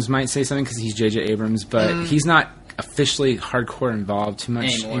J.J. Abrams might say something because he's J.J. Abrams, but he's not officially hardcore involved too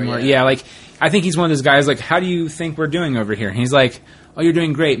much anymore. Yeah. Like I think he's one of those guys. Like, how do you think we're doing over here? And he's like, "Oh, you're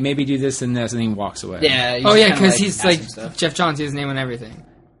doing great. Maybe do this and this," and then he walks away. yeah. Oh yeah, because because he's like Jeff Johns. He has his name on everything.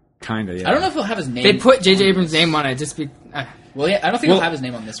 Kinda, yeah. I don't know if he'll have his name. They put J.J. Abrams' name on it just be. Well, yeah, I don't think he'll have his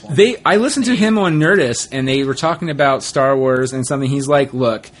name on this one. I listened to him on Nerdist, and they were talking about Star Wars and something. He's like,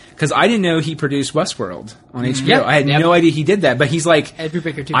 look, because I didn't know he produced Westworld on HBO. Yep. I had no idea he did that. But he's like, Ed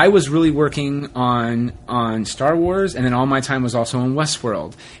Brubaker too. I was really working on Star Wars, and then all my time was also on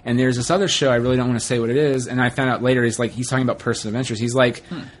Westworld. And there's this other show, I really don't want to say what it is, and I found out later, he's talking about Person of Interest. He's like,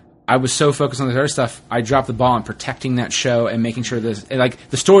 I was so focused on this other stuff, I dropped the ball on protecting that show and making sure the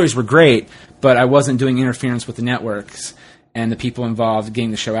stories were great, but I wasn't doing interference with the networks and the people involved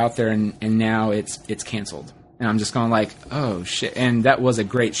getting the show out there, and now it's canceled. And I'm just going like, oh shit! And that was a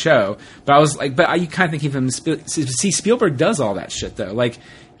great show, but I was like, you kind of think of him. See, Spielberg does all that shit though. Like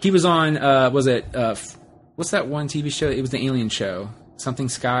he was on, what's that one TV show? It was the Alien show, something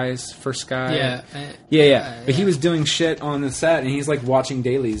Skies, First Sky. Yeah. But he was doing shit on the set, and he's like watching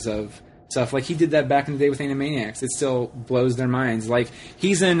dailies of stuff. Like he did that back in the day with Animaniacs. It still blows their minds. Like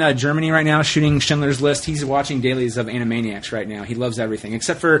he's in Germany right now shooting Schindler's List. He's watching dailies of Animaniacs right now. He loves everything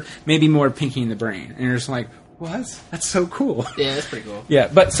except for maybe more Pinky and the Brain. And you're just like, what? That's so cool. Yeah, that's pretty cool. Yeah,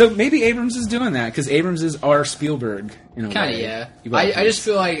 but so maybe Abrams is doing that because Abrams is our Spielberg in a way. Kind of, yeah. I just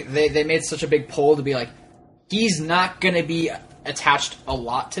feel like they made such a big poll to be like, he's not going to be attached a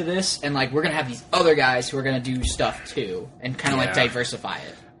lot to this, and like we're going to have these other guys who are going to do stuff too, and kind of like diversify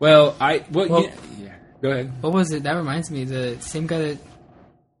it. Well, go ahead. What was it? That reminds me. The same guy that...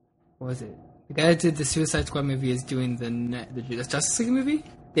 What was it? The guy that did the Suicide Squad movie is doing the Justice League movie?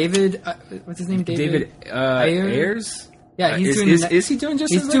 David... what's his name? David Ayers? Yeah, he's doing... Is he doing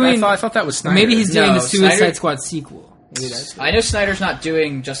Justice League? I thought that was Snyder. Maybe he's doing the Suicide Snyder? Squad sequel. Maybe that's I know Snyder's not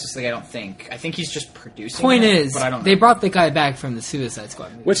doing Justice League, I don't think. I think he's just producing Point it, is, but I don't know. they brought the guy back from the Suicide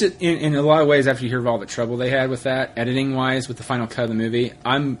Squad movie. Which, in a lot of ways, after you hear of all the trouble they had with that, editing-wise, with the final cut of the movie,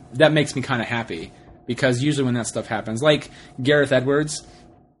 that makes me kind of happy. Because usually when that stuff happens, like Gareth Edwards,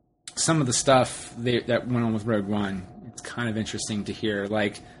 some of the stuff that went on with Rogue One, it's kind of interesting to hear.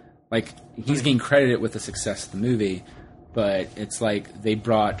 Like he's getting credited with the success of the movie, but it's like they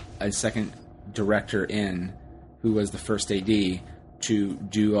brought a second director in who was the first AD to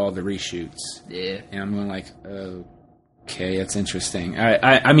do all the reshoots. Yeah. And I'm going like, okay, that's interesting.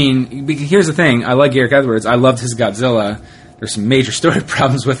 I mean, here's the thing. I like Gareth Edwards. I loved his Godzilla. There's some major story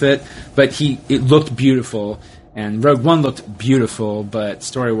problems with it, but it looked beautiful. And Rogue One looked beautiful, but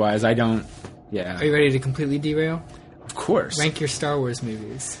story-wise, I don't... Yeah. Are you ready to completely derail? Of course. Rank your Star Wars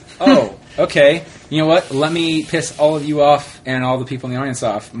movies. Oh, okay. You know what? Let me piss all of you off and all the people in the audience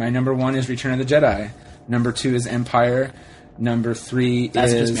off. My number 1 is Return of the Jedi. Number 2 is Empire. Number 3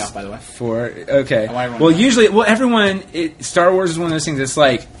 That's is... pissed me off, by the way. 4. Okay. Well, everyone... Star Wars is one of those things that's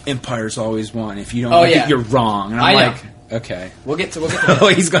like, Empire's always won. If you don't like it, you're wrong. And I'm like, okay. We'll get to Oh,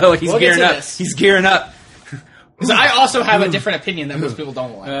 he's gearing up. this. He's gearing up. Because I also have a different opinion that most people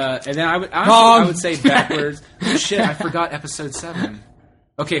don't like. And then I would say backwards. Oh, shit, I forgot episode 7.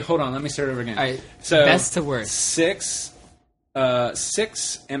 Okay, hold on. Let me start over again. All right, so best to worst. 6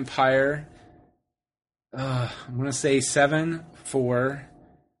 Empire. I'm going to say 7, 4,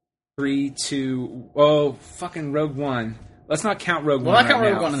 3, 2... Oh, fucking Rogue One. Let's not count Rogue One. Well, not count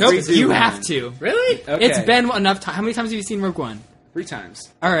right Rogue now. One. Nope, 3, 2, you 1. have to. Really? Okay. It's been enough time. How many times have you seen Rogue One? 3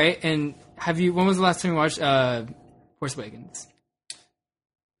 times. All right, and when was the last time you watched Force Awakens?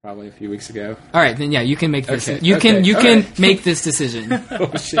 Probably a few weeks ago. All right, then yeah, you can make this. Okay, You can right. make this decision.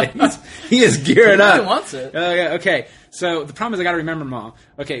 Oh shit! He is gearing up. He wants it. Okay. So the problem is I got to remember them all.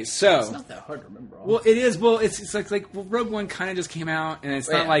 Okay, so It's not that hard to remember all. well, it is. Well, it's like Rogue One kind of just came out, and it's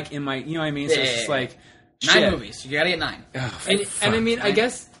not like in my, you know what I mean. So it's just like 9 shit. movies. You gotta get 9. Oh, and I mean, I Right.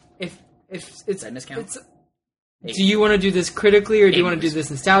 guess if it's Did I miscount? it's. Do you want to do this critically, or do you want to do this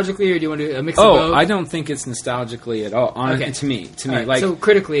nostalgically, or do you want to do a mix of both? I don't think it's nostalgically at all. Okay. To me, All right, like so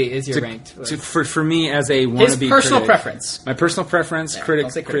critically is your ranked. for me as a wannabe His personal critic, preference. My personal preference, Yeah, critic,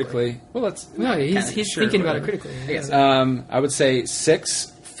 don't say critically. Well, let's. No, he's Sure, thinking about it whatever. critically. Yes. I would say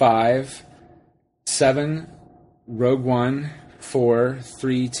 6, 5, 7, Rogue One, 4,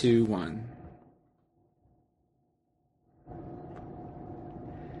 3, 2, 1.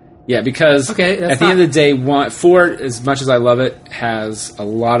 Yeah, because Okay, that's at the end of the day, 4, as much as I love it, has a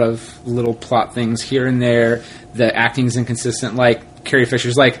lot of little plot things here and there. The acting's inconsistent. Like Carrie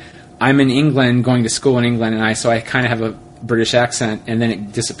Fisher's like, I'm in England, going to school in England, and so I kind of have a British accent, and then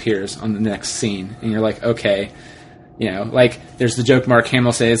it disappears on the next scene, and you're like, okay, you know, like there's the joke Mark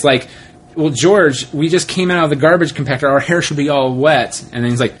Hamill says, it's like, well, George, we just came out of the garbage compactor, our hair should be all wet, and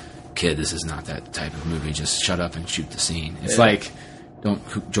then he's like, kid, this is not that type of movie, just shut up and shoot the scene. It's like,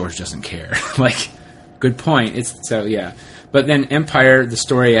 George doesn't care. Like, good point. It's so, yeah. But then Empire, the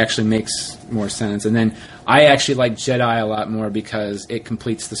story actually makes more sense. And then I actually like Jedi a lot more because it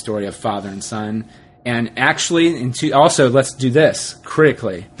completes the story of father and son. And actually, also, let's do this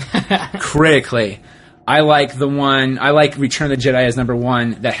critically. Critically. I like Return of the Jedi as number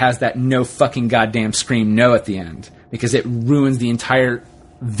 1 that has that no fucking goddamn scream no at the end. Because it ruins the entire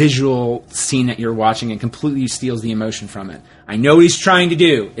visual scene that you're watching and completely steals the emotion from it. I know what he's trying to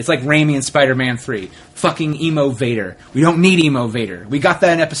do. It's like Raimi in Spider-Man 3. Fucking emo Vader. We don't need emo Vader. We got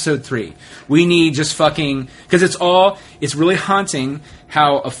that in episode 3. We need just fucking... Because it's really haunting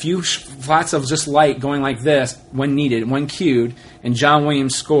how a few flats of just light going like this, when needed, when cued, and John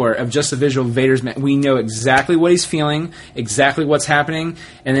Williams' score of just the visual of Vader's... We know exactly what he's feeling, exactly what's happening,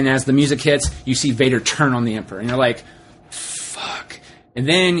 and then as the music hits, you see Vader turn on the Emperor. And you're like, fuck. And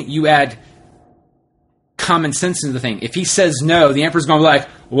then you add common sense into the thing. If he says no, the Emperor's going to be like,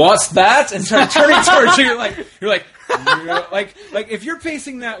 "What's that?" and start turning towards you. You're like, if you're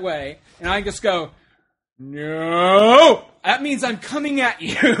facing that way, and I just go, "No," that means I'm coming at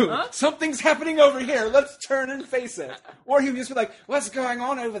you. Huh? Something's happening over here. Let's turn and face it. Or he would just be like, "What's going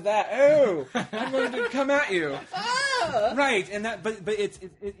on over there? Oh, I'm going to come at you." Right, and that, but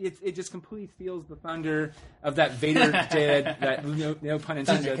it just completely steals the thunder of that Vader did. That no pun intended.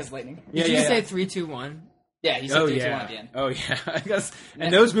 Thunder 'cause lightning. Did you say 3, 2, 1? Yeah, he said 3, 2, 1 at the end. Oh yeah, I guess.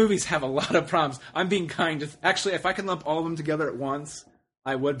 And those movies have a lot of problems. I'm being kind. Actually, if I could lump all of them together at once,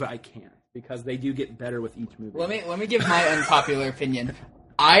 I would, but I can't because they do get better with each movie. Let me give my unpopular opinion.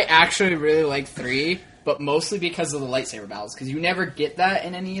 I actually really like 3, but mostly because of the lightsaber battles. Because you never get that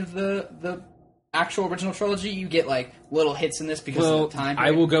in any of the actual original trilogy. You get like little hits in this because of the time.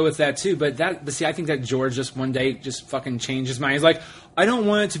 I will go with that too. But see, I think that George just one day just fucking changed his mind. He's like, I don't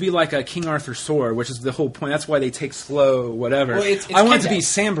want it to be like a King Arthur sword, which is the whole point. That's why they take slow, whatever. Well, it's I want it to be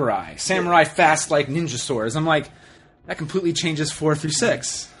samurai fast like ninja swords. I'm like, that completely changes 4 through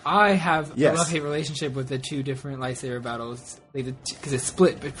 6. I have a love-hate relationship with the 2 different lightsaber battles because it's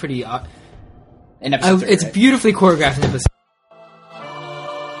split, but pretty. In episode 3, it's right? beautifully choreographed in episode.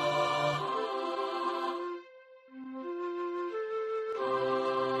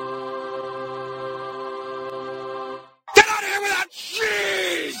 Get out of here without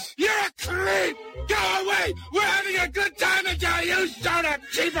cheese! You're a creep! Go away! We're having a good time until you start up,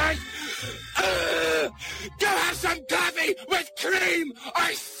 cheapers! Go have some coffee with cream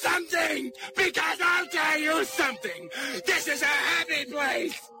or something! Because I'll tell you something! This is a happy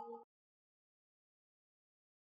place!